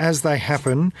report them as they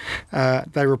happen.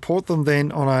 They report them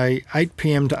then on a 8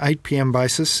 p.m. to 8 p.m.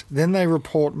 basis. Then they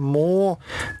report more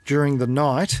during the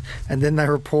night, and then they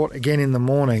report again in the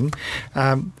morning.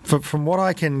 From what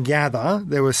I can gather,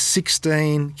 there were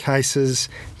 16 cases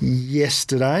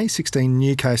yesterday, 16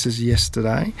 new cases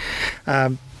yesterday.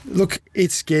 Look,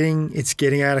 it's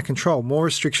getting out of control. More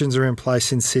restrictions are in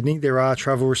place in Sydney. There are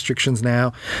travel restrictions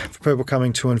now for people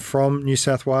coming to and from New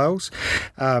South Wales.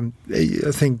 I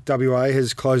think WA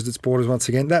has closed its borders once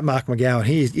again. That Mark McGowan,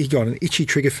 he got an itchy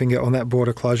trigger finger on that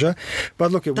border closure.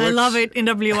 But look, they love it in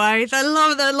WA. They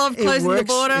love closing the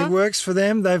border. It works for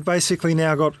them. They've basically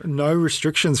now got no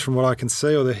restrictions from what I can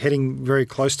see, or they're heading very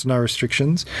close to no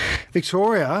restrictions.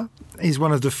 Victoria is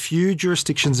one of the few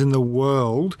jurisdictions in the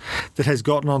world that has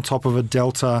gotten on top of a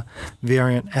Delta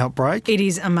variant outbreak. It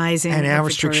is amazing. And our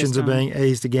restrictions are being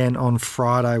eased again on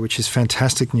Friday, which is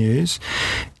fantastic news.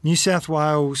 New South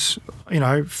Wales,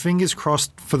 fingers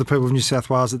crossed for the people of New South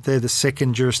Wales that they're the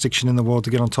second jurisdiction in the world to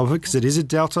get on top of it, because it is a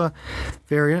Delta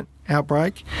variant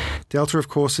outbreak. Delta, of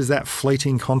course, is that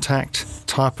fleeting contact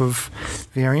type of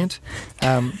variant.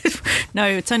 No,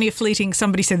 it's only a fleeting,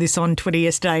 somebody said this on Twitter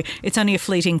yesterday, it's only a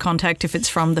fleeting contact if it's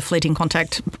from the fleeting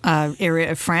contact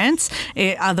area of France.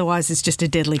 Otherwise, it's just a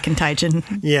deadly contagion.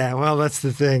 Yeah, well, that's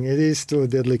the thing. It is still a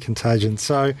deadly contagion.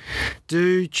 So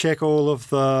do check all of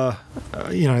the,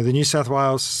 the New South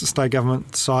Wales state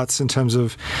government sites in terms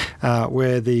of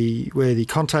where the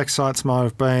contact sites might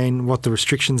have been, what the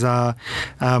restrictions are.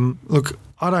 Look,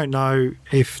 I don't know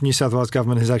if New South Wales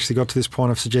government has actually got to this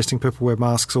point of suggesting people wear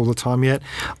masks all the time yet.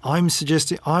 I'm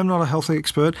not a health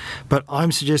expert, but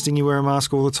I'm suggesting you wear a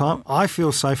mask all the time. I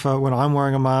feel safer when I'm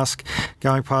wearing a mask,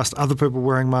 going past other people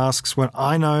wearing masks, when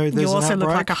I know there's an outbreak. You also look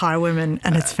like a highwayman,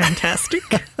 and it's fantastic.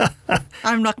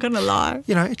 I'm not going to lie.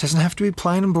 It doesn't have to be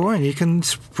plain and boring. You can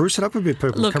spruce it up a bit,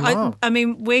 people. Look, come on. I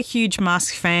mean, we're huge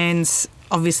mask fans.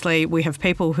 Obviously, we have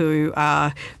people who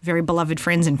are very beloved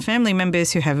friends and family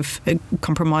members who have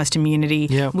compromised immunity.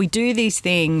 Yep. We do these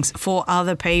things for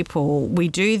other people. We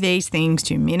do these things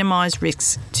to minimise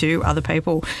risks to other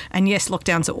people. And yes,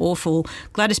 lockdowns are awful.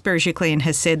 Gladys Berejiklian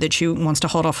has said that she wants to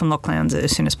hold off on lockdowns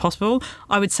as soon as possible.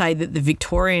 I would say that the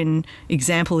Victorian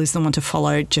example is the one to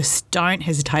follow. Just don't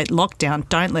hesitate. Lockdown.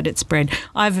 Don't let it spread.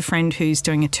 I have a friend who's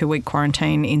doing a 2-week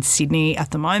quarantine in Sydney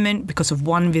at the moment because of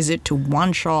one visit to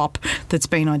one shop that's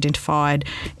been identified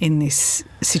in this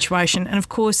situation. And of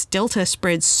course, Delta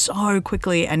spreads so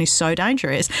quickly and is so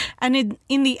dangerous. And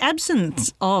in the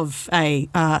absence of a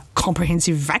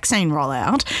comprehensive vaccine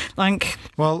rollout,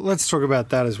 Well, let's talk about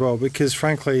that as well, because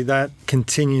frankly, that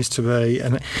continues to be,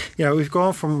 and we've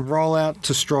gone from rollout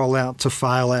to stroll out to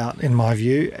fail out, in my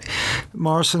view.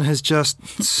 Morrison has just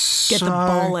get the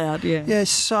ball out, yeah,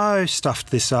 so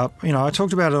stuffed this up. I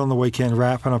talked about it on the weekend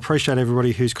wrap, and I appreciate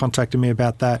everybody who's contacted me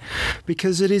about that,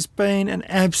 because it has been an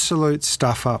absolute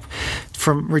stuff up.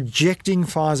 From rejecting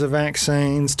Pfizer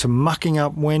vaccines to mucking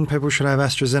up when people should have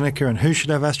AstraZeneca and who should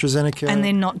have AstraZeneca. And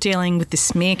then not dealing with the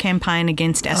smear campaign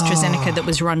against AstraZeneca that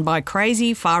was run by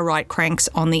crazy far-right cranks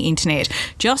on the internet.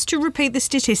 Just to repeat the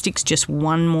statistics just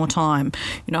one more time.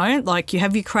 You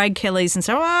have your Craig Kellys and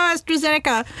say,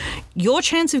 AstraZeneca. Your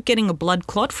chance of getting a blood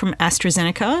clot from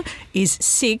AstraZeneca is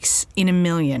 6 in a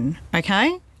million,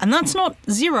 okay? And that's not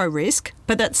zero risk,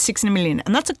 but that's 6 in a million.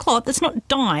 And that's a clot. That's not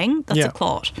dying. That's a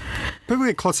clot. People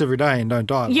get clots every day and don't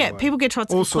die. Yeah, people get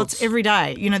clots every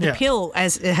day. The pill,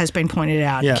 as it has been pointed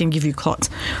out, can give you clots.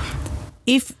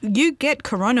 If you get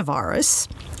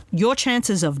coronavirus, your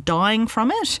chances of dying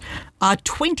from it are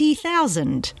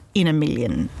 20,000 in a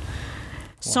million. Wow.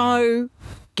 So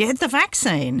get the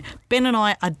vaccine. Ben and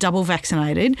I are double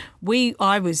vaccinated.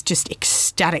 I was just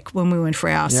ecstatic when we went for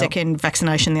our second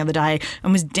vaccination the other day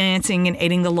and was dancing and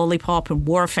eating the lollipop and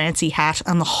wore a fancy hat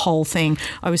and the whole thing.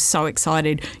 I was so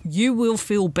excited. You will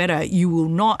feel better. You will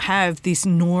not have this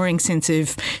gnawing sense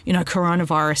of,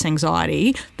 coronavirus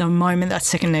anxiety the moment that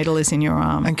second needle is in your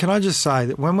arm. And can I just say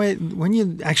that when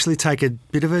you actually take a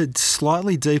bit of a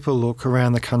slightly deeper look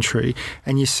around the country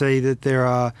and you see that there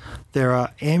are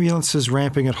ambulances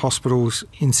ramping at hospitals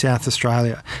in South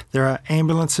Australia, there are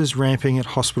ambulances ramping at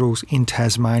hospitals in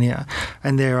Tasmania,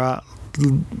 and there are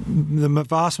the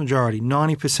vast majority,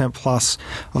 90% plus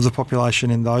of the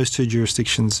population in those two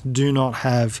jurisdictions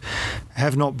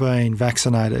have not been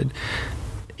vaccinated.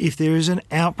 If there is an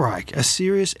outbreak, a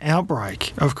serious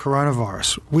outbreak of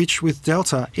coronavirus, which with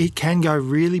Delta, it can go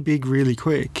really big, really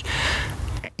quick,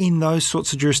 in those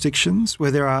sorts of jurisdictions where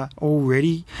there are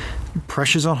already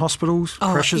pressures on hospitals,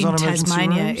 pressures on emergency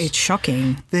Tasmania, rooms, it's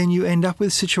shocking. then you end up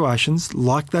with situations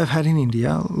like they've had in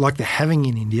India, like they're having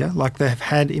in India, like they've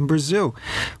had in Brazil,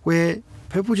 where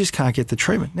people just can't get the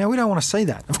treatment. Now, we don't want to see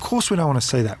that. Of course we don't want to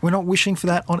see that. We're not wishing for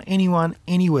that on anyone,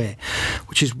 anywhere,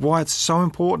 which is why it's so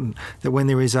important that when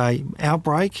there is a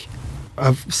outbreak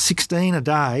of 16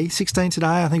 today, I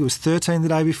think it was 13 the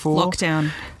day before. Lockdown.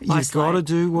 You've got to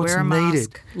do what's wear a mask,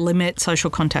 needed. Limit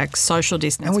social contact, social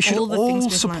distance. And we should all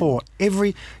support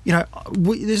every,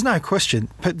 there's no question,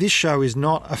 but this show is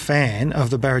not a fan of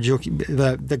the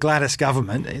the Gladys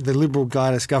government, the Liberal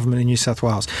Gladys government in New South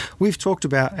Wales. We've talked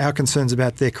about our concerns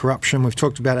about their corruption. We've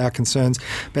talked about our concerns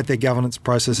about their governance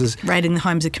processes. Raiding the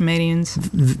homes of comedians.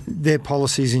 Their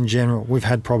policies in general, we've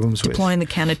had problems with. Deploying the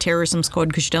counter-terrorism squad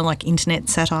because you don't like internet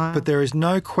satire. But there is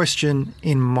no question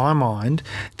in my mind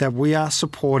that we are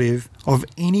supportive of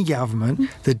any government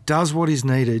that does what is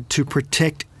needed to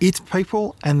protect its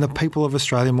people and the people of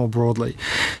Australia more broadly.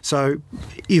 So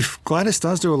if Gladys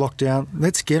does do a lockdown,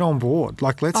 let's get on board.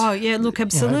 Oh, yeah, look,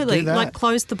 absolutely.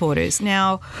 Close the borders.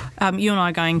 Now, you and I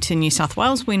are going to New South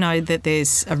Wales. We know that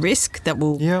there's a risk that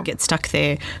we'll get stuck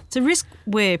there. It's a risk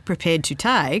we're prepared to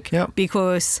take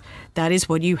because that is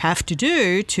what you have to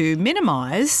do to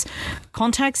minimise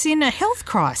contacts in a health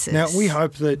crisis. Now, we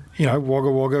hope that,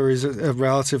 Wagga Wagga is a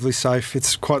relatively safe.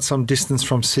 It's quite some distance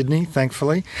from Sydney,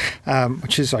 thankfully,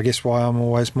 which is, I guess, why I'm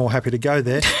always more happy to go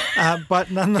there.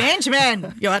 But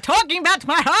Benjamin, you are talking about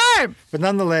my home! But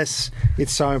nonetheless,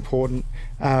 it's so important.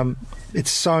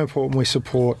 It's so important we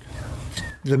support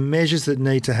the measures that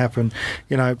need to happen.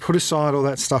 Put aside all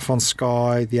that stuff on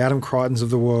Sky, the Adam Crichtons of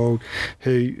the world,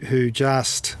 who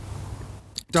just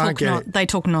don't get it. They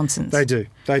talk nonsense. They do.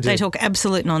 They talk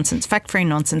absolute nonsense, fact-free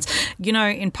nonsense.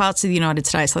 In parts of the United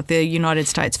States, like the United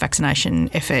States vaccination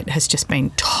effort has just been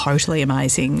totally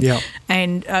amazing. Yeah.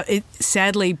 And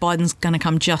sadly, Biden's going to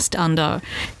come just under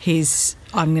his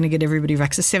I'm going to get everybody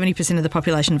vaccinated. 70% of the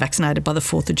population vaccinated by the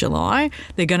 4th of July.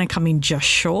 They're going to come in just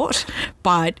short,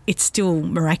 but it's still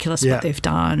miraculous what they've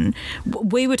done.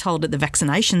 We were told at the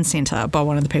vaccination centre by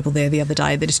one of the people there the other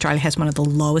day that Australia has one of the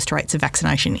lowest rates of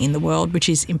vaccination in the world, which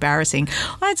is embarrassing.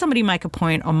 I had somebody make a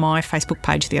point on my Facebook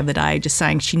page the other day just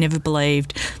saying she never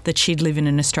believed that she'd live in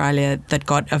an Australia that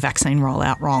got a vaccine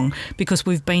rollout wrong because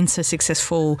we've been so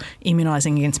successful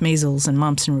immunising against measles and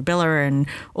mumps and rubella and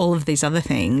all of these other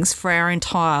things for our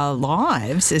entire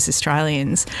lives as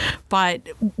Australians. But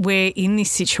we're in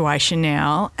this situation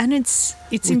now and it's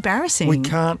embarrassing. We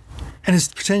can't, and it's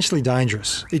potentially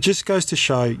dangerous. It just goes to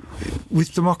show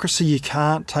with democracy you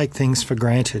can't take things for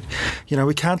granted.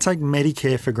 We can't take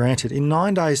Medicare for granted. In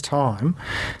 9 days' time,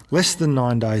 less than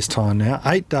 9 days' time now,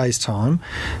 8 days' time,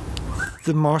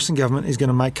 the Morrison government is going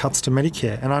to make cuts to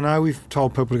Medicare. And I know we've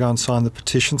told people to go and sign the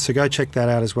petition, so go check that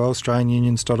out as well,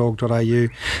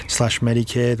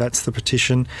 australianunions.org.au/Medicare. That's the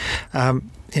petition.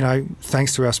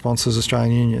 Thanks to our sponsors,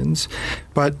 Australian Unions.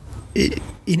 But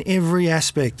in every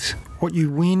aspect, what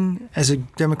you win as a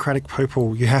democratic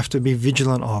people, you have to be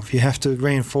vigilant of. You have to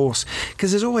reinforce. Because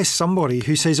there's always somebody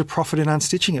who sees a profit in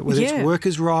unstitching it, whether it's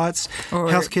workers' rights, or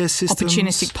healthcare systems.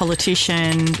 Opportunistic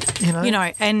politician.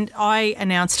 And I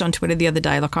announced on Twitter the other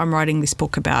day, I'm writing this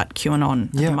book about QAnon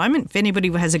at the moment. If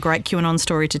anybody has a great QAnon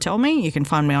story to tell me, you can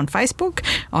find me on Facebook.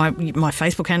 My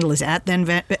Facebook handle is at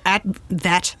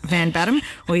that Van Batten,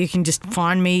 or you can just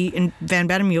find me in Van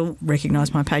Batten. You'll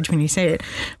recognise my page when you see it.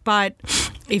 But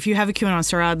If you have a QAnon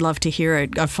story, I'd love to hear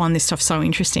it. I find this stuff so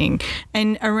interesting.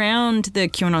 And around the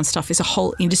QAnon stuff is a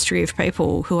whole industry of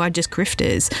people who are just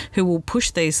grifters who will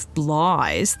push these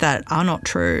lies that are not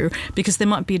true because there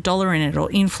might be a dollar in it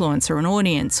or influence or an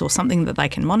audience or something that they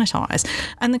can monetize.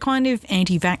 And the kind of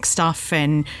anti-vax stuff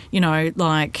and,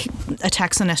 like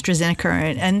attacks on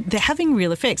AstraZeneca, and they're having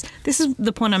real effects. This is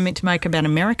the point I meant to make about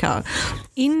America.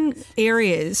 In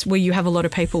areas where you have a lot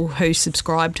of people who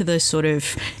subscribe to those sort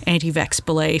of anti-vax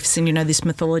beliefs and, this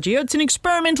mythology, it's an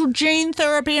experimental gene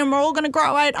therapy and we're all going to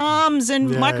grow 8 arms and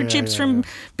microchips from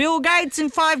Bill Gates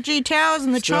and 5G towers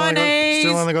and the Chinese.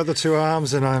 Still only got the 2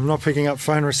 arms and I'm not picking up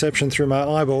phone reception through my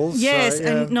eyeballs. Yes, so, yeah.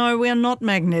 And no, we are not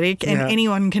magnetic and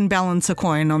anyone can balance a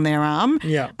coin on their arm.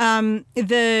 Yeah.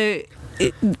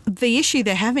 The issue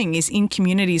they're having is in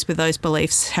communities where those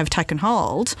beliefs have taken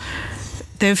hold,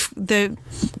 the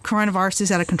coronavirus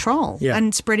is out of control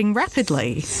and spreading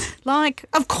rapidly.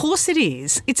 Of course it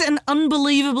is. It's an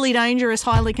unbelievably dangerous,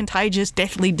 highly contagious,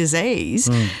 deathly disease.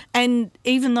 And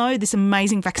even though this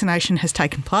amazing vaccination has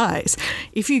taken place,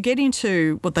 if you get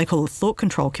into what they call a thought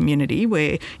control community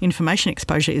where information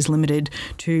exposure is limited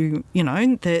to,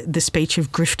 the speech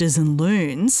of grifters and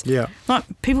loons,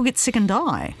 people get sick and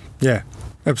die. Yeah.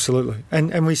 Absolutely.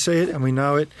 And we see it and we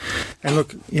know it. And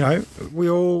look,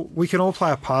 we can all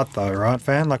play a part though, right,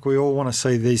 Van? We all want to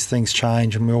see these things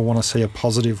change and we all want to see a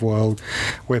positive world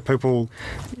where people,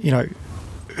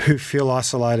 who feel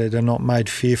isolated are not made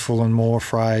fearful and more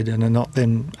afraid and are not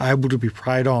then able to be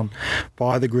preyed on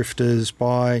by the grifters,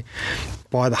 by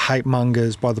the hate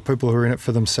mongers, by the people who are in it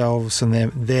for themselves and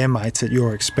their mates at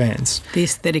your expense. The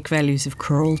aesthetic values of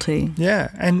cruelty. Yeah,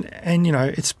 and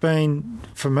it's been,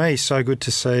 for me, so good to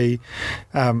see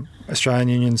Australian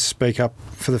unions speak up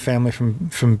for the family from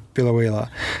Biloela,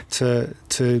 to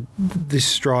this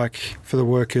strike for the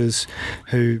workers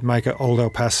who make it Old El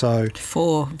Paso.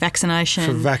 For vaccination.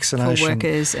 For workers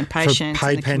and patients. For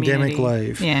paid pandemic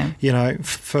leave. Yeah.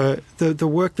 For the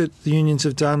work that the unions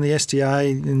have done, the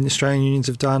SDA and the Australian unions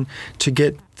have done to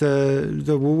get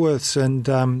the Woolworths and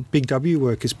Big W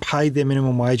workers paid their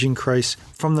minimum wage increase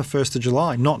from the 1st of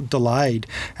July, not delayed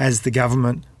as the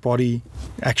government body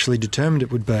actually determined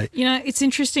it would be. It's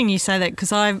interesting you say that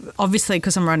because I'm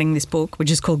writing this book, which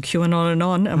is called QAnon and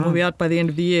On, and will be out by the end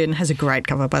of the year and has a great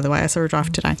cover, by the way. I saw a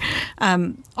draft today.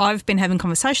 I've been having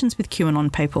conversations with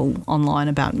QAnon people online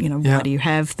about, why do you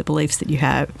have the beliefs that you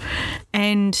have?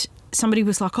 And somebody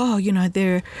was like,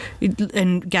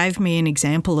 and gave me an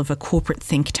example of a corporate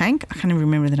think tank. I can't even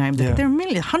remember the name. There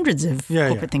are hundreds of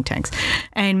corporate think tanks.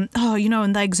 And,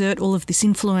 and they exert all of this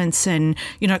influence and,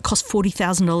 it costs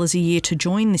 $40,000 a year to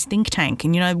join this think tank.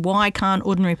 And, why can't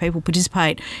ordinary people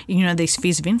participate in, these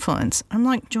spheres of influence? I'm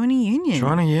like, join a union.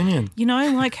 Join a union.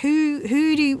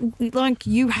 Who do you,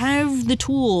 you have the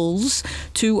tools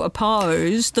to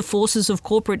oppose the forces of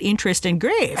corporate interest and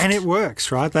grift. And it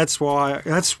works, right? That's why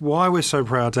we're so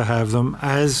proud to have them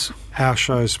as our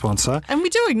show sponsor. And we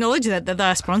do acknowledge that they're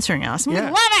sponsoring us. And we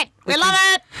love it. We love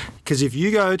it. Because if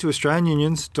you go to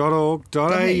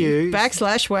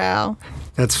australianunions.org.au/wow,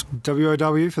 that's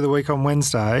WOW for the week on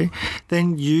Wednesday,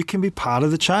 then you can be part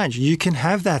of the change. You can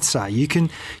have that say. You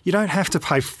don't have to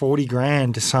pay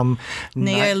 $40,000 to some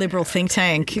neoliberal think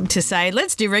tank to say,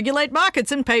 let's deregulate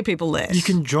markets and pay people less. You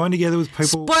can join together with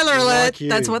people. Spoiler alert, like you.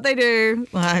 That's what they do.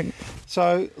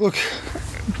 So, look,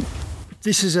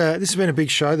 this has been a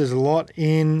big show. There's a lot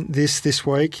in this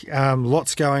week.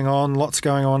 Lots going on.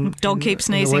 Dog keeps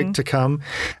sneezing. In the week to come.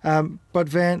 But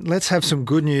Van, let's have some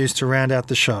good news to round out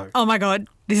the show. Oh my God,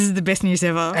 this is the best news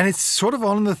ever. And it's sort of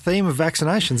on the theme of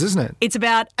vaccinations, isn't it? It's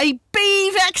about a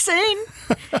bee vaccine.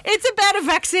 It's about a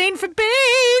vaccine for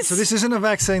bees. So this isn't a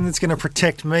vaccine that's going to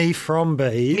protect me from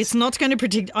bees. It's not going to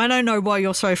protect. I don't know why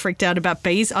you're so freaked out about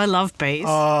bees. I love bees.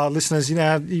 Oh, listeners,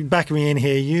 you back me in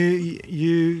here.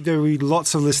 There will be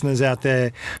lots of listeners out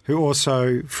there who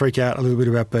also freak out a little bit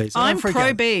about bees. I'm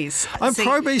pro bees. I'm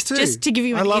pro bees too. Just to give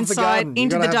you an insight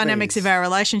into the dynamics of our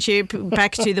relationship,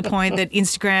 back to the point that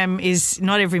Instagram is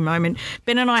not every moment.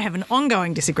 Ben and I have an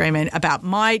ongoing disagreement about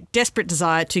my desperate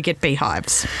desire to get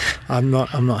beehives. I'm not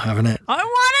having it. I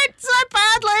want it so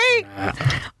badly.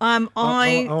 I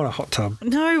want a hot tub.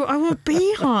 No, I want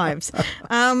beehives.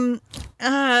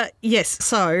 Yes,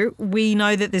 so we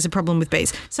know that there's a problem with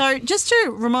bees. So just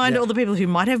to remind all the people who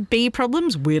might have bee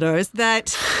problems, weirdos,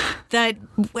 that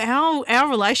our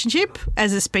relationship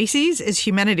as a species, as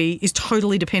humanity, is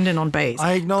totally dependent on bees.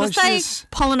 I acknowledge because this. They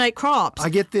pollinate crops. I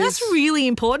get this. That's really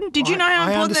important. Did you know how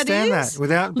important that is? I understand that.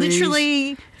 Without bees,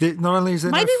 literally, not only is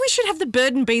there maybe we should have the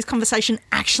bird and bees conversation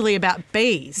actually about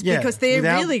bees because they're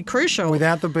really crucial.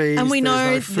 Without the bees, and we know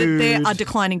no that food. there are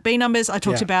declining bee numbers. I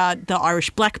talked about the Irish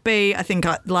black bee, I think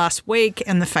last week,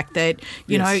 and the fact that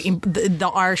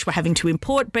the Irish were having to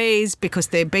import bees because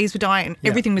their bees were dying and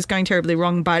everything was going terribly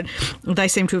wrong. But they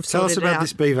seem to have sorted it out. Tell us about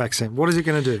this bee vaccine. What is it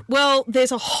going to do? Well,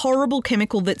 there's a horrible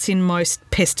chemical that's in most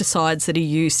pesticides that are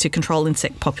used to control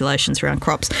insect populations around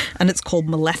crops, and it's called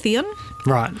malathion.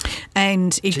 Right.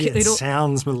 And it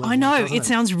sounds malevolent. I know, it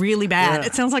sounds really bad. Yeah.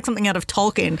 It sounds like something out of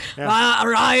Tolkien.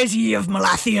 Arise, ye of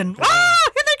Malathion.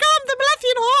 Here they come, the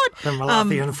Malathian horde. The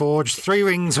Malathian forged 3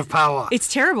 rings of power.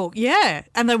 It's terrible,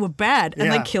 and they were bad,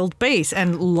 and they killed bees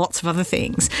and lots of other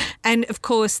things. And, of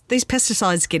course, these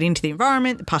pesticides get into the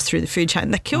environment, they pass through the food chain,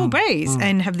 they kill bees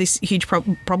and have this huge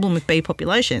problem with bee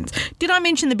populations. Did I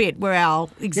mention the bit where our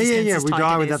existence is we tied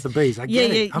die to without this? the bees. I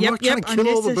get it. I'm not trying to kill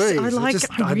all the bees.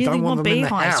 I really don't want them in the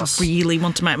beehives. house. I really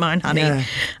want to make my own honey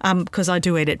because I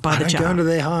do eat it by the jar. Don't go into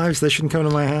their hives. They shouldn't come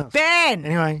to my house. Ben!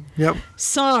 Anyway, yep.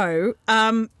 So,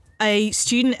 a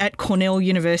student at Cornell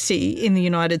University in the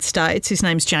United States, his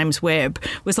name's James Webb,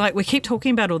 was like, we keep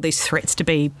talking about all these threats to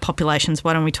bee populations.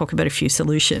 Why don't we talk about a few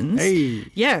solutions? Hey.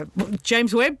 Yeah.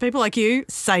 James Webb, people like you,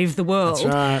 save the world. That's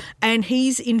right. And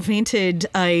he's invented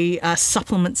a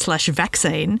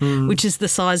supplement/vaccine, which is the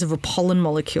size of a pollen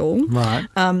molecule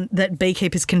that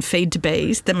beekeepers can feed to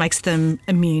bees that makes them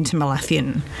immune to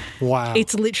malathion. Wow.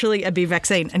 It's literally a bee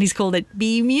vaccine, and he's called it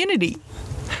bee immunity.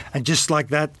 And just like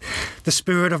that, the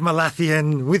spirit of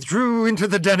Malathion withdrew into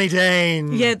the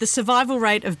Dunedin. Yeah, the survival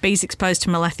rate of bees exposed to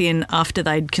malathion after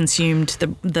they'd consumed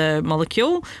the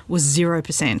molecule was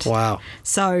 0%. Wow.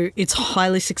 So it's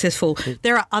highly successful.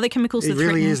 There are other chemicals that threaten...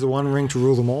 It really is the one ring to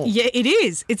rule them all. Yeah, it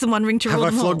is. It's the one ring to rule them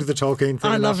all. Have I flogged the Tolkien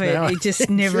thing I love it. now? It's just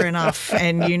never enough.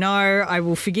 And I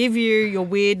will forgive you, your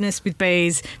weirdness with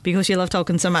bees, because you love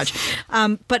Tolkien so much.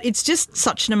 But it's just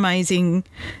such an amazing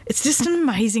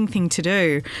thing to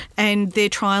do. And they're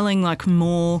trialling like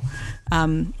more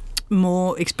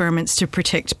experiments to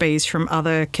protect bees from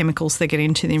other chemicals that get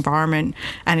into the environment,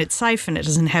 and it's safe and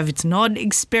it's not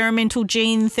experimental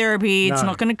gene therapy. It's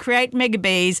not going to create mega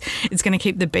bees. It's going to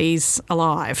keep the bees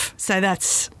alive. So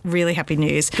that's really happy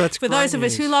news. That's for those of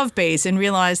us who love bees and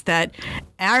realise that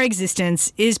our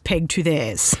existence is pegged to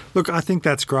theirs. Look, I think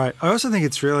that's great. I also think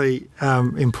it's really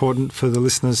important for the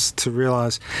listeners to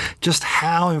realise just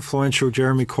how influential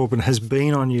Jeremy Corbyn has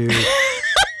been on you.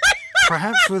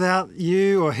 Perhaps without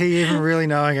you or he even really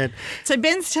knowing it. So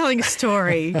Ben's telling a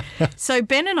story. So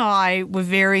Ben and I were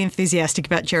very enthusiastic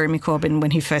about Jeremy Corbyn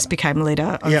when he first became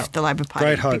leader of the Labor Party.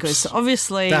 Great hopes. Because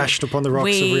obviously dashed upon the rocks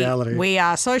of reality. We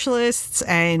are socialists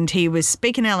and he was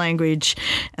speaking our language,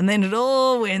 and then it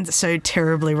all went so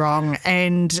terribly wrong.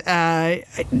 And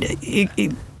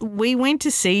we went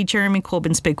to see Jeremy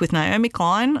Corbyn speak with Naomi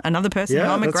Klein, another person who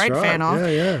I'm a great fan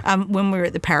of, when we were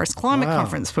at the Paris Climate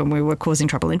Conference, when we were causing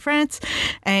trouble in France.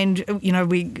 And,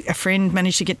 a friend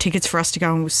managed to get tickets for us to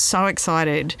go and was so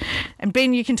excited. And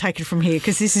Ben, you can take it from here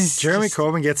because this is... Jeremy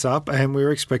Corbyn gets up and we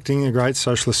were expecting a great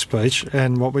socialist speech,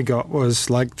 and what we got was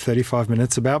like 35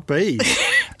 minutes about bees.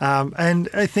 And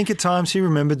I think at times he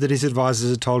remembered that his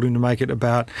advisors had told him to make it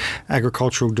about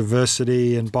agricultural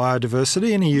diversity and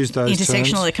biodiversity, and he used those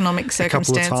intersectional economic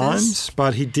circumstances a couple of times.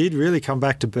 But he did really come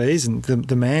back to bees, and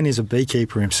the man is a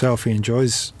beekeeper himself. He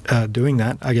enjoys doing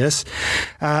that, I guess.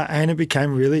 And it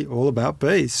became really all about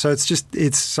bees. So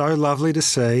it's so lovely to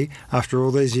see, after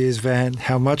all these years, Van,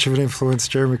 how much of an influence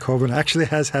Jeremy Corbyn actually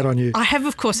has had on you. I have,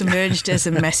 of course, emerged as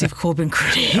a massive Corbyn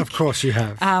critic. Of course you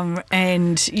have.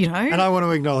 And I want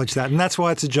to acknowledge that. And that's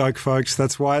why it's a joke, folks.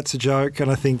 That's why it's a joke.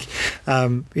 And I think,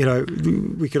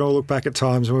 we can all look back at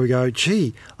times where we go,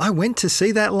 gee, I went to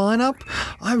see that lineup.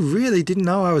 I really didn't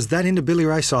know I was that into Billy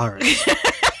Ray Cyrus.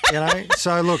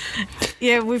 So look.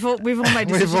 Yeah, we've all made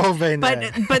decisions. We've all been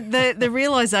there. But the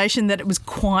realisation that it was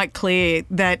quite clear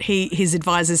that his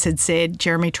advisors had said,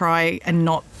 Jeremy, try and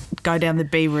not go down the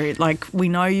bee route. Like, we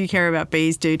know you care about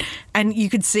bees, dude. And you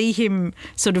could see him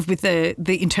sort of with the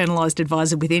internalised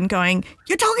advisor within going,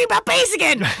 you're talking about bees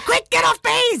again. Quick, get off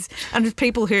bees. And with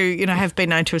people who, have been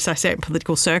known to associate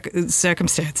political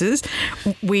circumstances,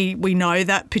 we know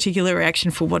that particular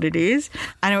reaction for what it is.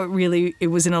 And it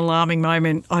was an alarming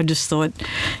moment. I just thought,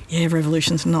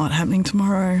 revolution's not happening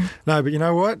tomorrow. No, but you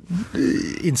know what?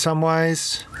 In some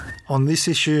ways, on this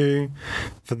issue,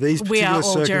 for these We particular are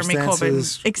all Jeremy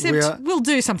circumstances, Corbyn, except we'll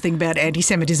do something about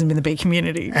anti-Semitism in the bee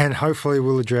community. and hopefully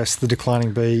we'll address the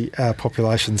declining bee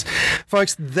populations.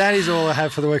 Folks, that is all I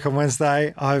have for the week on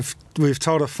Wednesday. We've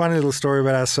told a funny little story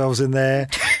about ourselves in there.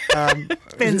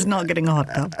 Ben's not getting a hot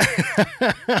tub.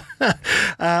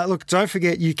 Look, don't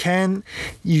forget you can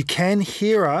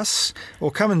hear us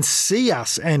or come and see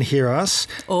us and hear us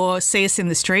Or see us in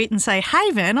the street and say,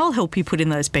 hey, Van, I'll help you put in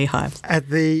those beehives. at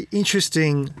the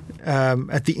interesting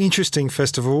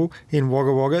festival in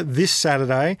Wagga Wagga this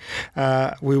Saturday.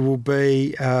 We will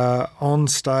be on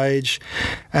stage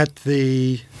at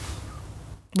the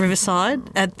Riverside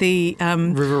at the...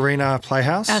 Riverina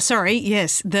Playhouse,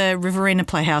 the Riverina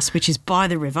Playhouse, which is by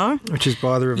the river. which is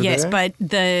by the river Yes, there. but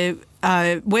the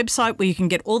website where you can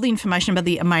get all the information about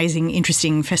the amazing,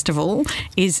 interesting festival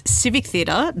is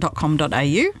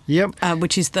civictheatre.com.au. Yep.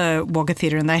 Which is the Wagga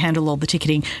Theatre, and they handle all the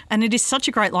ticketing. And it is such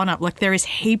a great lineup. Like, there is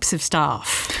heaps of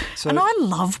staff. And I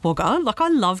love Wagga. Like, I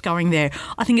love going there.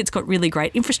 I think it's got really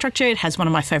great infrastructure. It has one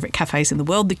of my favourite cafes in the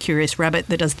world, the Curious Rabbit,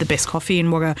 that does the best coffee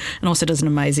in Wagga and also does an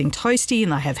amazing toasty,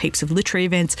 and they have heaps of literary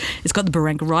events. It's got the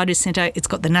Barranca Writers Centre. It's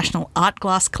got the National Art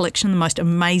Glass Collection, the most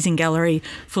amazing gallery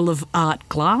full of art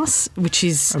glass, which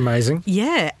is... Amazing.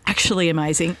 Yeah, actually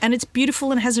amazing. And it's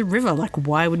beautiful and has a river. Like,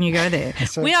 why wouldn't you go there?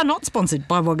 We are not sponsored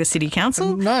by Wagga City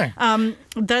Council. No.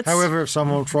 However, if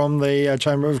someone from the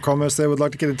Chamber of Commerce there would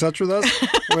like to get in touch with us,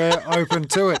 we're open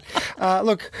to it.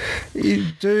 Look, you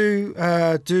do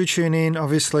tune in,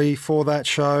 obviously, for that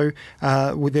show.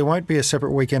 There won't be a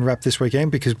separate weekend wrap this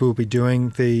weekend because we'll be doing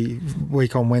the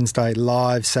Week on Wednesday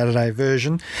live Saturday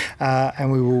version,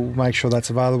 and we will make sure that's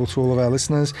available to all of our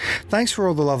listeners. Thanks for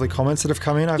all the lovely comments that have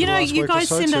come in over the last week or so. You guys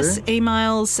send us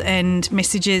emails and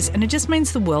messages, and it just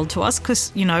means the world to us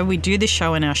because, we do this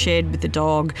show in our shed with the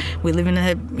dog. We live in a,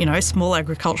 small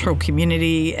agricultural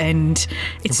community, and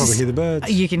it's You can probably hear the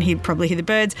birds. You can probably hear the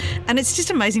birds. And it's just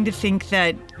amazing to think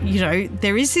that,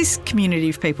 there is this community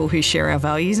of people who share our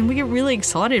values, and we get really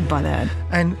excited by that.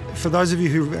 And for those of you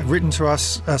who have written to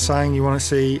us saying you want to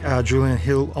see Julian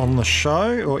Hill on the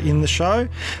show or in the show,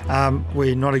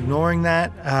 we're not ignoring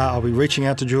that. I'll be reaching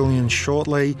out to Julian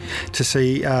shortly to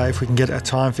see if we can get a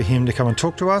time for him to come and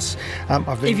talk to us.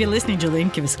 If you're listening, Julian,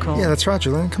 give us a call. Yeah, that's right,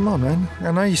 Julian. Come on, man.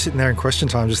 I know you're sitting there in question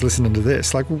time just listening to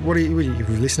this. Like, what are you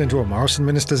listening to a Morrison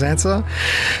minister's answer?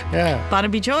 Yeah.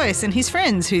 Barnaby Joyce and his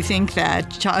friends who think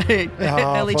that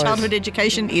early childhood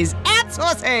education is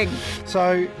outsourcing.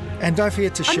 So, and don't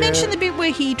forget to share. I mentioned the bit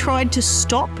where he tried to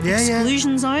stop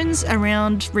exclusion zones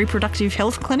around reproductive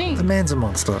health clinics. The man's a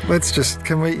monster. Let's just,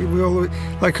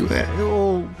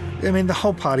 the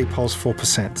whole party polls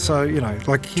 4%. So,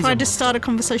 he's tried to start a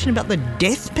conversation about the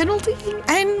death penalty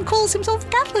and calls himself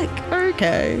Catholic.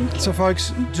 Okay. So,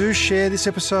 folks, do share this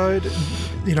episode.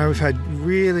 We've had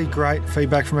really great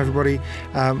feedback from everybody.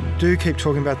 Do keep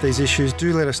talking about these issues.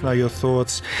 Do let us know your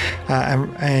thoughts.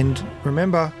 And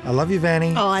remember, I love you,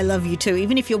 Vanny. Oh, I love you too,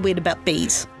 even if you're weird about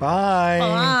bees. Bye.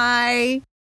 Bye.